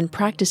followers in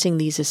practicing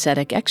these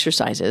ascetic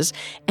exercises,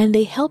 and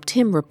they helped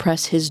him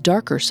repress his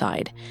darker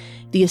side.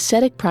 The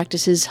ascetic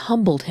practices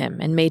humbled him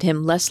and made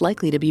him less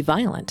likely to be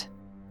violent.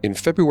 In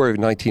February of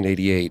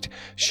 1988,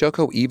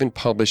 Shoko even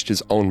published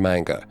his own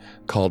manga,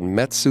 called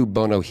Metsu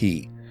Bono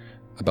Hi,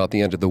 about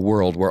the end of the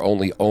world where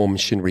only Aum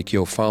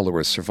Shinrikyo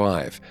followers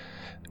survive.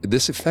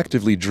 This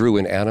effectively drew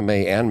in anime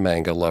and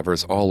manga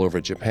lovers all over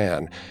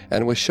Japan,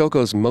 and was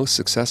Shoko's most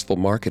successful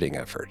marketing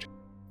effort.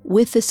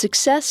 With the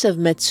success of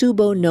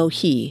Metsubo no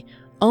Hi,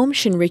 Aum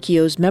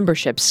Shinrikyo's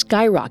membership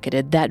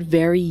skyrocketed that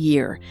very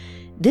year.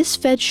 This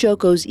fed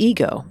Shoko's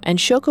ego, and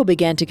Shoko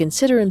began to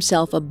consider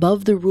himself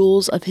above the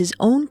rules of his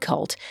own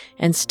cult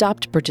and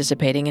stopped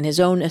participating in his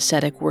own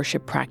ascetic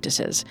worship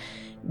practices.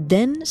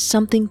 Then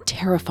something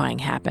terrifying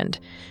happened.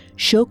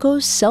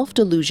 Shoko's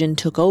self-delusion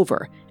took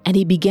over, and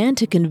he began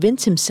to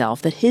convince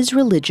himself that his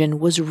religion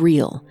was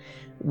real.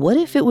 What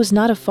if it was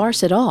not a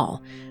farce at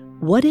all?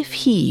 What if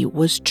he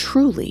was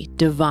truly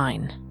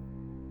divine?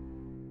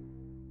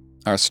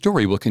 Our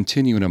story will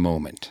continue in a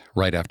moment,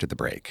 right after the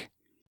break.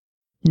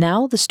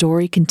 Now the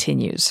story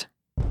continues.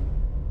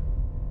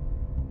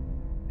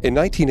 In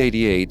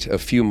 1988, a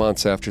few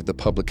months after the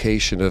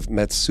publication of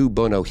Metsu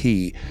Bono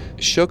Hi,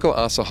 Shoko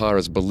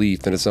Asahara's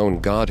belief in his own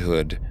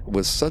godhood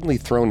was suddenly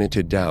thrown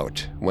into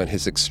doubt when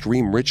his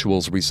extreme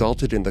rituals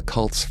resulted in the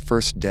cult's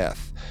first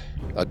death.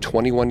 A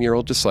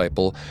 21-year-old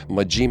disciple,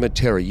 Majima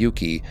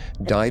Terayuki,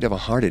 died of a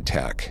heart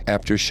attack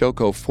after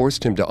Shoko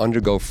forced him to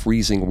undergo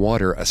freezing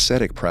water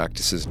ascetic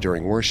practices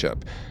during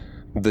worship.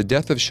 The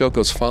death of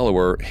Shoko's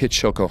follower hit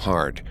Shoko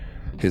hard.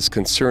 His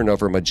concern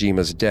over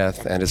Majima's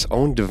death and his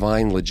own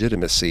divine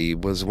legitimacy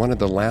was one of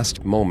the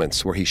last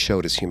moments where he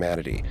showed his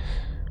humanity.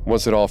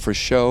 Was it all for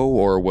show,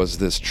 or was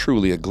this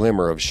truly a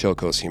glimmer of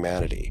Shoko's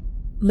humanity?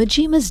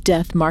 Majima's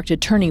death marked a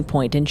turning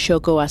point in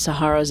Shoko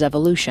Asahara's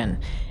evolution,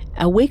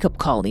 a wake-up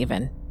call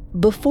even.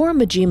 Before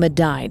Majima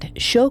died,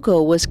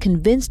 Shoko was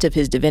convinced of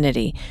his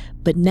divinity,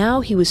 but now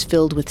he was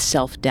filled with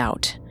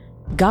self-doubt.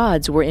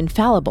 Gods were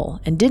infallible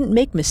and didn't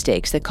make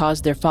mistakes that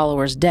caused their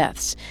followers'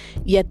 deaths.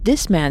 Yet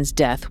this man's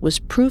death was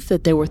proof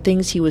that there were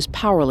things he was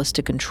powerless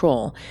to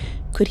control.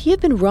 Could he have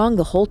been wrong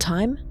the whole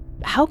time?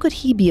 How could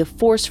he be a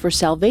force for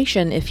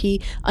salvation if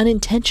he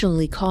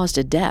unintentionally caused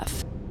a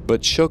death?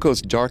 But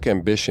Shoko's dark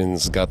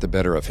ambitions got the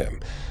better of him.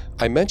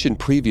 I mentioned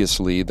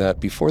previously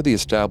that before the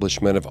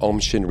establishment of Aum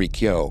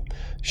Shinrikyo,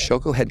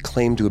 Shoko had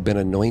claimed to have been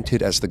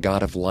anointed as the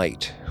god of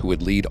light, who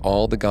would lead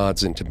all the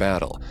gods into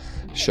battle.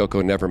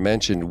 Shoko never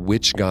mentioned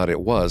which god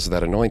it was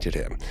that anointed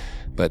him,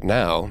 but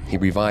now he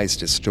revised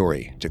his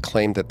story to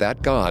claim that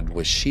that god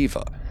was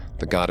Shiva,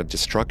 the god of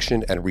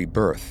destruction and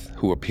rebirth,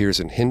 who appears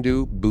in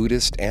Hindu,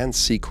 Buddhist, and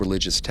Sikh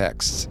religious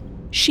texts.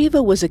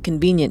 Shiva was a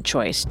convenient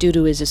choice due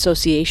to his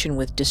association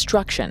with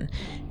destruction.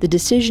 The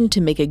decision to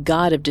make a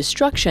god of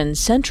destruction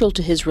central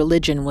to his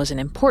religion was an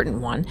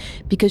important one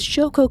because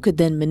Shoko could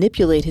then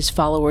manipulate his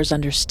followers'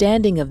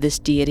 understanding of this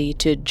deity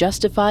to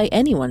justify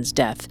anyone's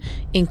death,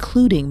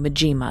 including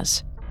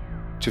Majima's.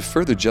 To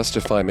further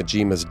justify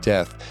Majima's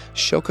death,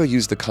 Shoko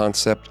used the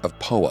concept of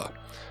poa.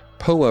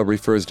 Poa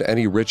refers to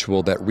any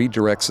ritual that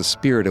redirects a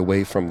spirit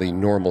away from the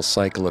normal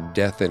cycle of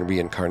death and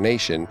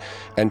reincarnation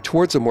and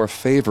towards a more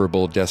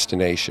favorable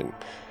destination.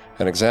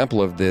 An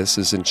example of this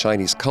is in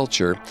Chinese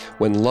culture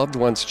when loved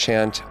ones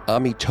chant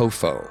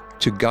Amitofo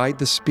to guide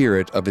the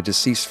spirit of a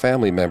deceased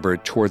family member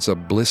towards a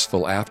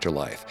blissful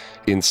afterlife,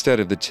 instead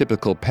of the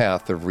typical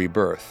path of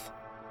rebirth.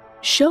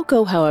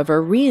 Shoko,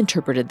 however,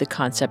 reinterpreted the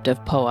concept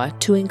of poa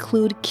to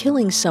include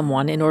killing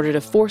someone in order to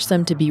force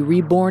them to be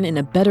reborn in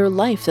a better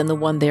life than the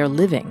one they are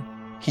living.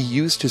 He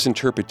used his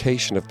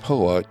interpretation of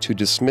poa to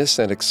dismiss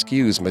and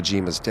excuse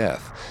Majima's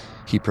death.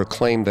 He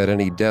proclaimed that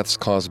any deaths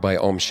caused by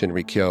Aum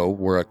Shinrikyo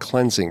were a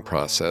cleansing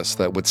process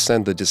that would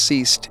send the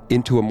deceased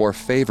into a more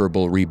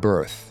favorable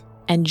rebirth.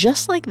 And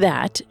just like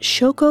that,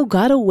 Shoko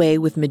got away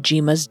with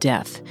Majima's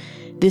death.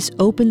 This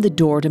opened the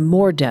door to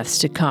more deaths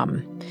to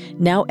come.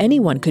 Now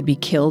anyone could be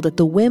killed at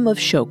the whim of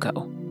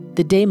Shoko.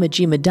 The day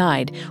Majima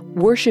died,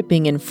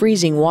 worshipping in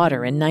freezing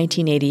water in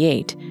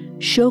 1988,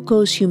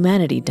 Shoko's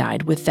humanity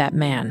died with that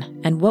man,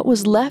 and what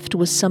was left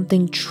was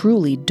something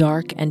truly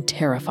dark and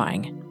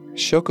terrifying.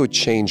 Shoko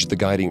changed the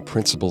guiding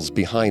principles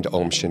behind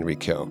Aum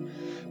Shinrikyo.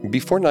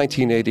 Before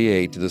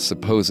 1988, the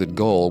supposed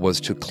goal was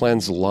to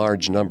cleanse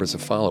large numbers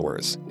of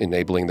followers,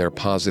 enabling their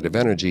positive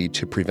energy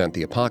to prevent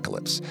the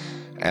apocalypse.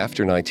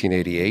 After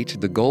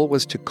 1988, the goal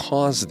was to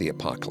cause the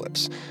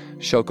apocalypse.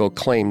 Shoko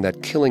claimed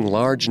that killing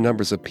large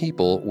numbers of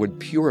people would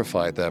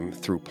purify them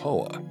through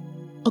poa.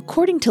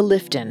 According to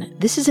Lifton,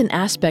 this is an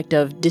aspect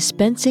of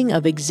dispensing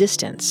of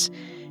existence.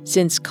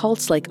 Since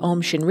cults like Aum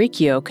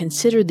Shinrikyo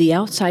considered the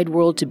outside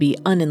world to be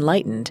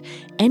unenlightened,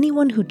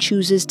 anyone who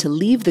chooses to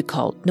leave the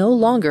cult no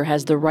longer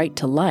has the right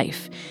to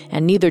life,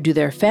 and neither do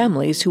their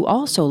families who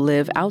also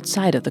live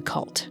outside of the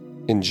cult.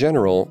 In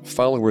general,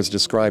 followers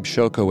describe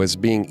Shoko as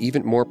being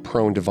even more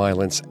prone to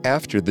violence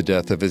after the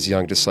death of his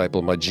young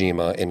disciple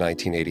Majima in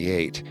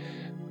 1988.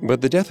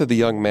 But the death of the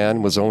young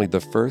man was only the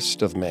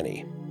first of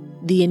many.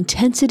 The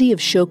intensity of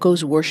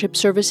Shoko's worship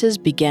services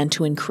began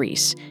to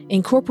increase,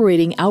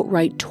 incorporating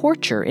outright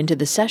torture into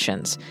the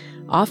sessions.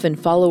 Often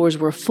followers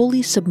were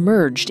fully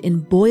submerged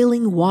in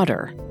boiling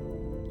water.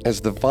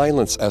 As the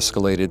violence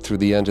escalated through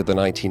the end of the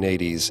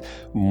 1980s,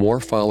 more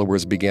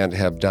followers began to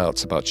have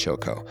doubts about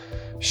Shoko.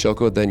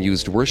 Shoko then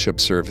used worship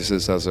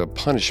services as a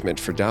punishment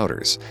for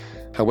doubters.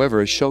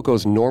 However,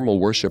 Shoko's normal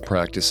worship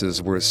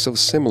practices were so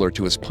similar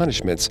to his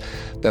punishments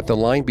that the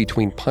line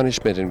between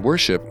punishment and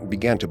worship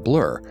began to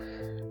blur.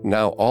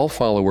 Now all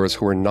followers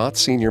who were not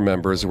senior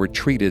members were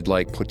treated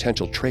like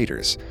potential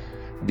traitors.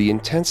 The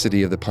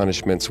intensity of the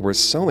punishments were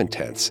so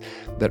intense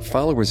that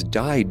followers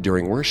died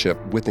during worship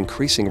with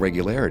increasing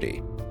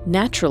regularity.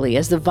 Naturally,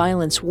 as the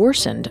violence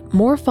worsened,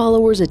 more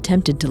followers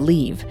attempted to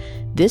leave.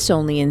 This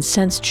only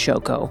incensed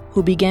Shoko,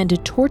 who began to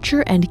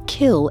torture and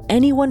kill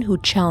anyone who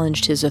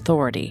challenged his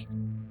authority.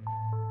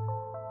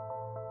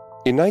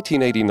 In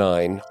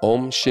 1989,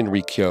 Aum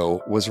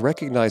Shinrikyo was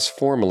recognized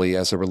formally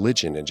as a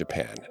religion in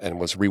Japan and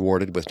was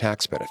rewarded with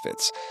tax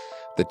benefits.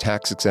 The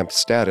tax-exempt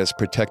status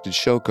protected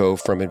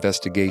Shoko from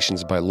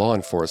investigations by law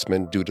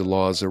enforcement due to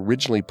laws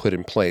originally put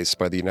in place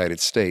by the United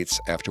States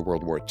after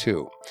World War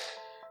II.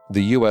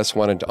 The U.S.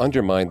 wanted to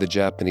undermine the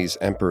Japanese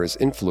emperor's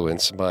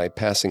influence by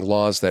passing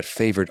laws that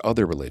favored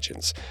other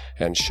religions,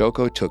 and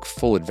Shoko took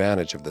full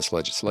advantage of this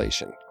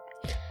legislation.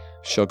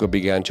 Shoko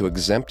began to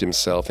exempt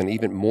himself and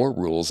even more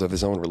rules of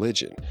his own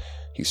religion.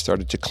 He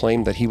started to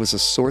claim that he was a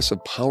source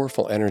of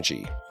powerful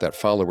energy that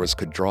followers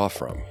could draw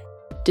from.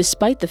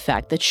 Despite the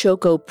fact that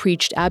Shoko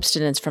preached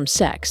abstinence from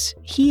sex,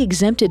 he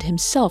exempted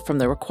himself from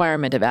the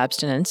requirement of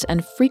abstinence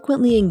and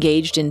frequently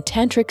engaged in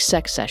tantric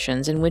sex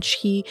sessions in which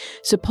he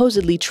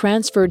supposedly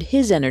transferred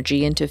his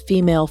energy into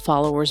female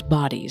followers'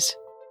 bodies.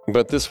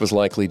 But this was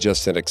likely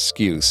just an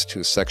excuse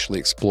to sexually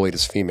exploit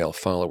his female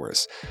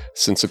followers,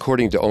 since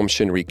according to Aum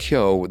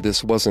Shinrikyo,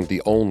 this wasn't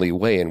the only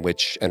way in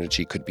which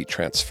energy could be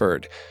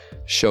transferred.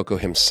 Shoko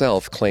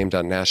himself claimed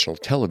on national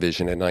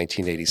television in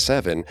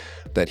 1987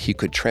 that he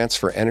could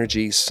transfer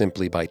energy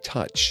simply by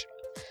touch.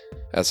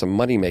 As a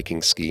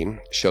money-making scheme,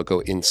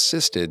 Shoko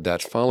insisted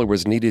that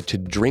followers needed to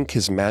drink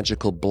his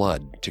magical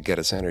blood to get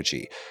his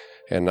energy.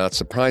 And not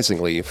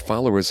surprisingly,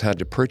 followers had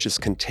to purchase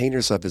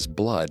containers of his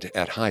blood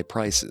at high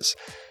prices.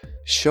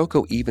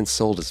 Shoko even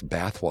sold his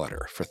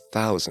bathwater for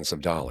thousands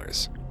of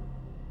dollars.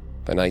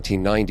 By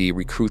 1990,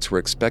 recruits were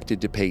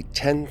expected to pay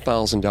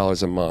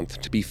 $10,000 a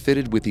month to be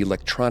fitted with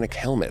electronic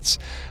helmets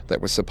that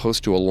were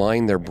supposed to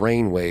align their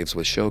brain waves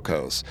with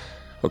Shoko's.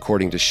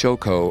 According to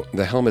Shoko,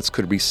 the helmets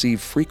could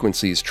receive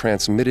frequencies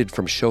transmitted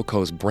from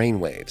Shoko's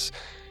brainwaves.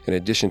 In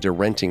addition to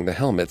renting the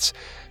helmets,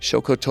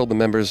 Shoko told the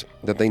members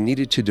that they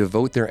needed to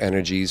devote their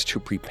energies to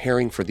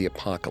preparing for the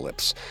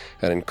apocalypse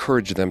and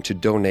encouraged them to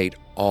donate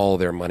all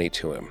their money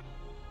to him.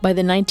 By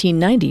the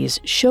 1990s,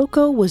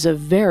 Shoko was a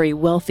very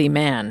wealthy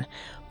man.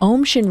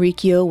 Aum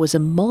Shinrikyo was a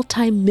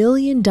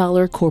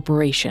multi-million-dollar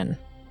corporation.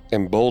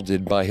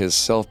 Emboldened by his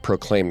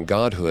self-proclaimed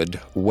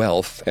godhood,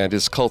 wealth, and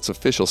his cult's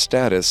official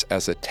status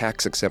as a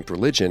tax-exempt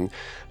religion,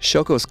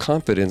 Shoko's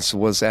confidence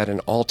was at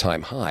an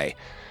all-time high.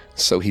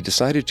 So he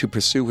decided to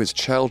pursue his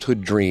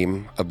childhood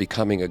dream of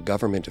becoming a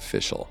government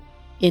official.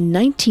 In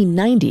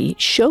 1990,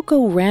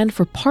 Shoko ran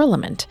for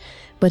parliament,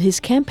 but his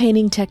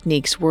campaigning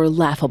techniques were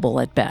laughable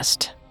at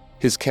best.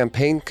 His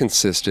campaign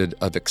consisted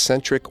of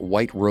eccentric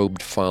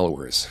white-robed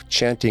followers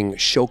chanting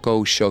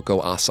Shoko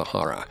Shoko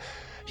Asahara.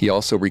 He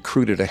also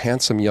recruited a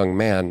handsome young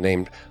man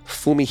named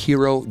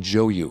Fumihiro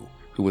Joyu,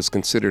 who was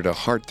considered a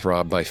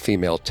heartthrob by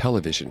female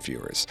television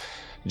viewers.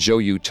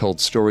 Joyu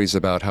told stories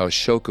about how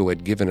Shoko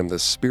had given him the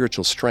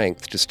spiritual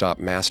strength to stop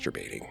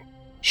masturbating.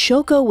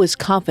 Shoko was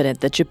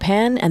confident that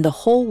Japan and the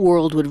whole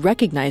world would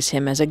recognize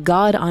him as a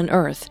god on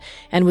earth,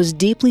 and was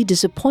deeply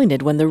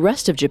disappointed when the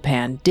rest of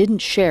Japan didn't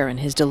share in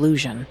his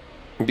delusion.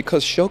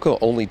 Because Shoko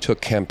only took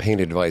campaign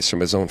advice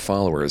from his own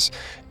followers,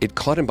 it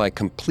caught him by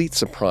complete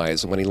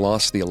surprise when he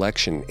lost the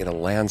election in a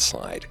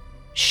landslide.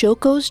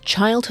 Shoko's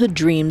childhood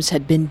dreams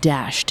had been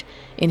dashed.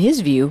 In his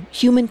view,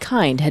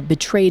 humankind had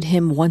betrayed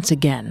him once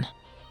again.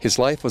 His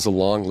life was a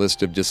long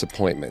list of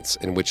disappointments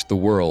in which the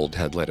world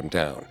had let him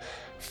down.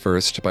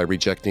 First, by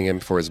rejecting him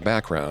for his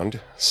background.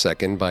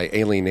 Second, by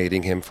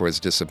alienating him for his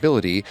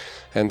disability.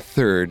 And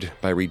third,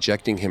 by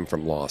rejecting him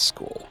from law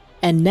school.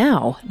 And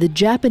now, the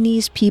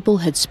Japanese people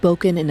had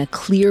spoken in a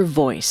clear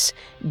voice.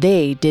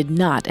 They did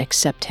not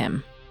accept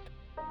him.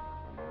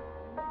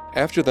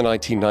 After the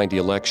 1990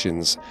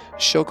 elections,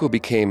 Shoko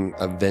became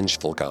a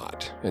vengeful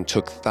god and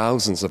took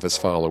thousands of his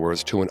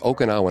followers to an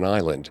Okinawan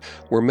island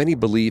where many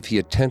believe he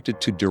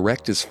attempted to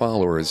direct his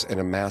followers in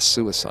a mass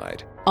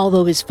suicide.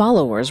 Although his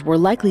followers were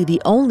likely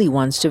the only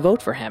ones to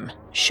vote for him,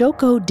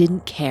 Shoko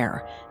didn't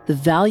care. The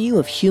value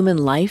of human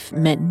life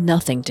meant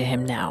nothing to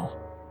him now.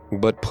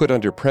 But put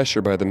under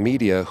pressure by the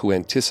media who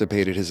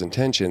anticipated his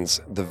intentions,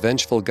 the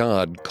vengeful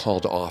god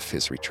called off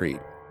his retreat.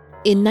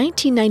 In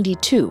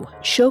 1992,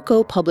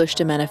 Shoko published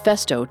a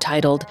manifesto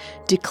titled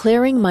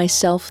Declaring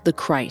Myself the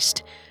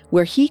Christ,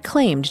 where he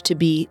claimed to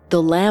be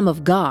the Lamb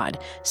of God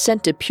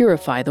sent to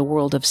purify the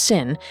world of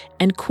sin,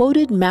 and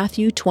quoted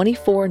Matthew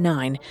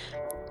 24:9,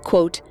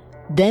 quote,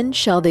 "Then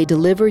shall they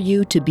deliver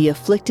you to be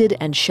afflicted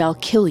and shall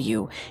kill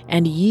you,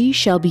 and ye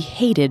shall be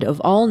hated of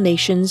all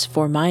nations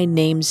for my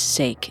name's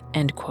sake."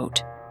 End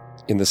quote.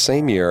 In the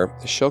same year,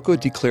 Shoko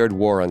declared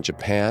war on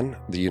Japan,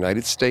 the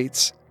United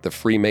States, the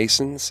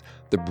Freemasons,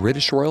 the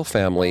British royal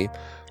family,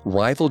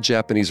 rival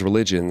Japanese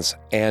religions,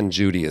 and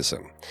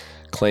Judaism,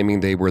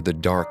 claiming they were the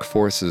dark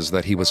forces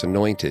that he was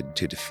anointed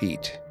to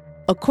defeat.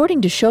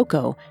 According to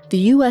Shoko, the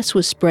U.S.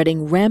 was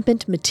spreading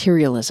rampant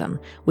materialism,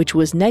 which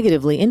was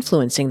negatively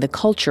influencing the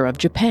culture of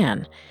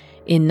Japan.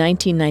 In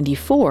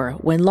 1994,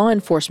 when law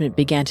enforcement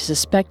began to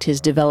suspect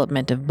his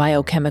development of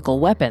biochemical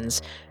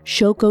weapons,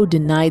 Shoko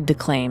denied the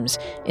claims,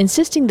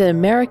 insisting that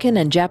American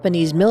and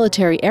Japanese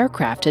military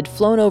aircraft had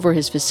flown over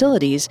his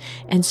facilities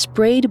and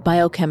sprayed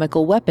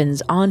biochemical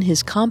weapons on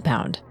his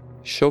compound.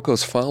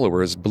 Shoko's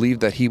followers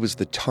believed that he was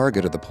the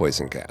target of the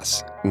poison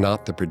gas,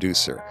 not the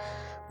producer.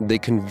 They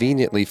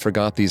conveniently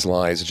forgot these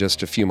lies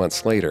just a few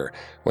months later,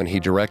 when he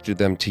directed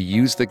them to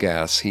use the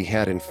gas he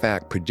had in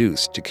fact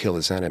produced to kill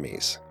his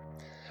enemies.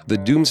 The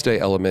doomsday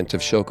element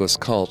of Shoko's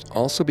cult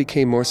also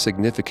became more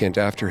significant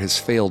after his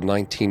failed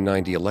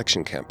 1990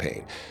 election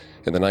campaign.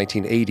 In the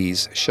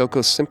 1980s,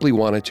 Shoko simply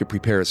wanted to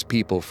prepare his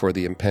people for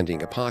the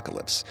impending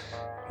apocalypse.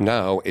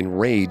 Now,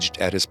 enraged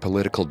at his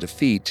political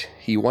defeat,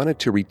 he wanted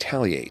to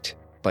retaliate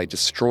by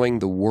destroying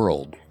the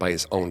world by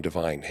his own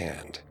divine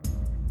hand.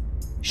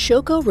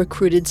 Shoko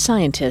recruited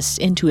scientists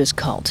into his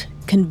cult,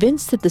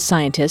 convinced that the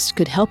scientists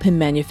could help him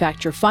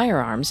manufacture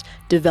firearms,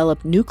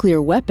 develop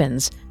nuclear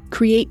weapons,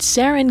 create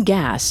sarin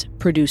gas,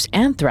 produce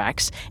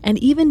anthrax, and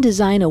even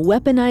design a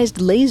weaponized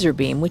laser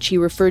beam which he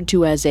referred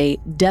to as a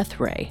death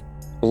ray.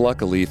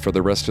 Luckily for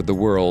the rest of the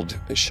world,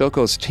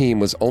 Shoko's team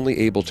was only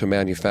able to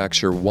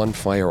manufacture one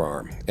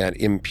firearm and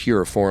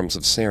impure forms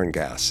of sarin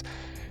gas.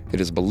 It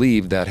is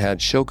believed that had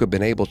Shoko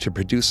been able to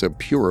produce a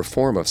purer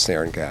form of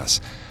sarin gas,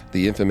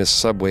 the infamous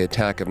subway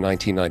attack of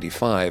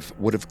 1995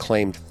 would have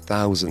claimed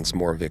thousands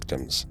more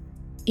victims.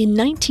 In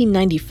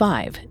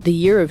 1995, the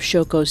year of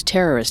Shoko's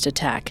terrorist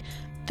attack,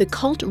 the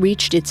cult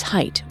reached its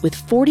height with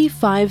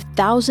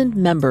 45,000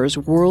 members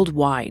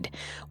worldwide.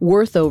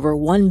 Worth over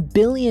 $1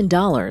 billion,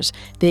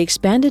 they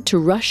expanded to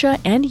Russia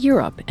and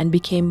Europe and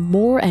became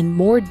more and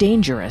more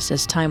dangerous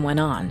as time went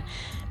on.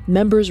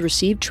 Members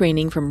received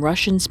training from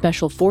Russian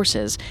special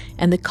forces,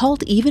 and the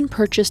cult even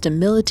purchased a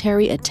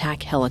military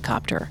attack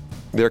helicopter.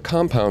 Their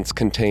compounds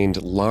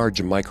contained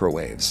large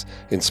microwaves,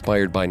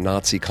 inspired by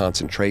Nazi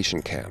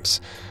concentration camps,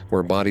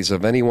 where bodies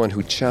of anyone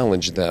who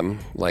challenged them,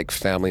 like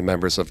family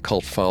members of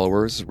cult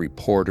followers,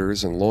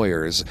 reporters, and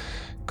lawyers,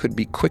 could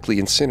be quickly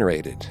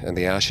incinerated, and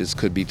the ashes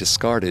could be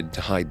discarded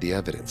to hide the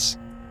evidence.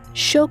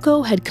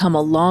 Shoko had come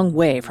a long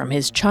way from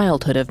his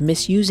childhood of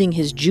misusing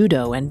his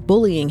judo and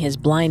bullying his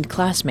blind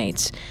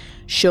classmates.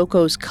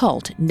 Shoko's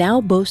cult now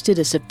boasted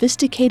a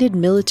sophisticated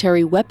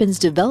military weapons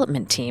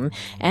development team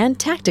and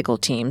tactical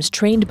teams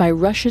trained by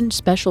Russian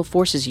special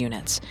forces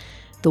units.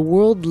 The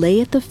world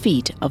lay at the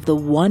feet of the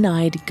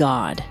one-eyed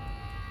god.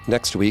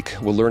 Next week,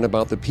 we'll learn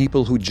about the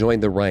people who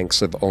joined the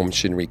ranks of Aum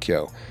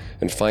Shinrikyo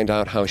and find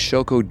out how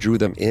Shoko drew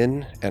them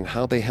in and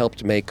how they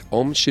helped make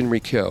Aum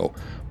Shinrikyo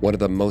one of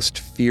the most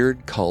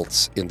feared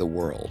cults in the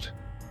world.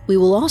 We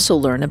will also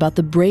learn about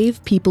the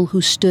brave people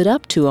who stood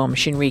up to Aum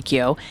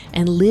Shinrikyo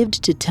and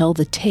lived to tell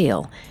the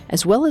tale,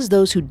 as well as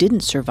those who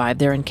didn't survive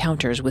their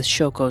encounters with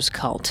Shoko's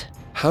cult.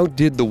 How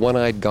did the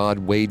one-eyed god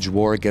wage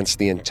war against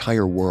the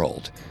entire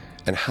world?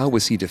 And how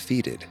was he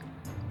defeated?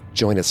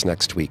 Join us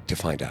next week to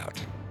find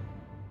out.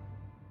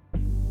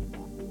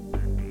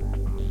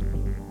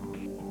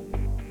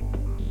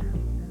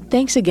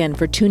 Thanks again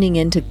for tuning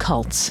in to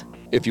Cults.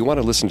 If you want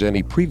to listen to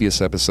any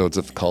previous episodes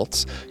of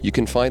Cults, you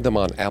can find them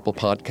on Apple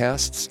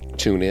Podcasts,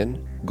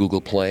 TuneIn,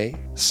 Google Play,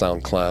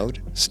 SoundCloud,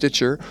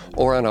 Stitcher,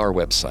 or on our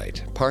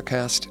website,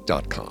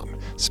 parcast.com,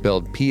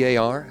 spelled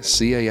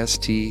Parcast.com.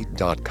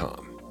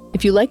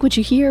 If you like what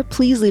you hear,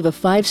 please leave a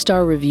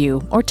 5-star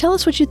review or tell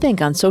us what you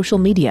think on social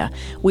media.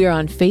 We are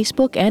on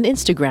Facebook and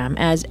Instagram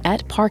as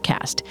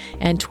 @Parcast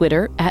and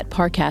Twitter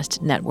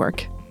 @Parcast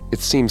Network. It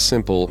seems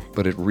simple,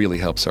 but it really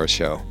helps our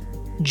show.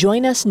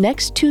 Join us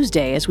next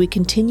Tuesday as we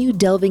continue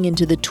delving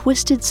into the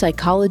twisted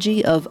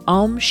psychology of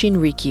Aum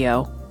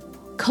Shinrikyo.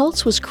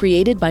 Cults was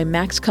created by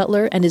Max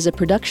Cutler and is a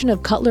production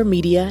of Cutler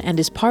Media and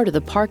is part of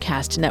the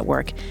Parcast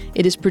Network.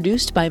 It is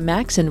produced by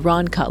Max and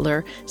Ron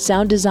Cutler,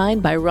 sound design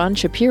by Ron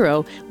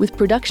Shapiro, with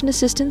production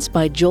assistance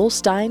by Joel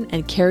Stein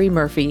and Carrie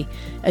Murphy.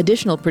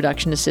 Additional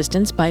production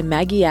assistance by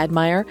Maggie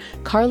Admire,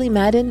 Carly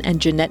Madden, and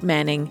Jeanette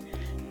Manning.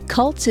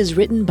 Cults is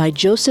written by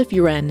Joseph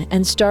Uren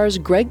and stars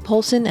Greg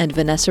Polson and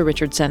Vanessa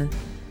Richardson.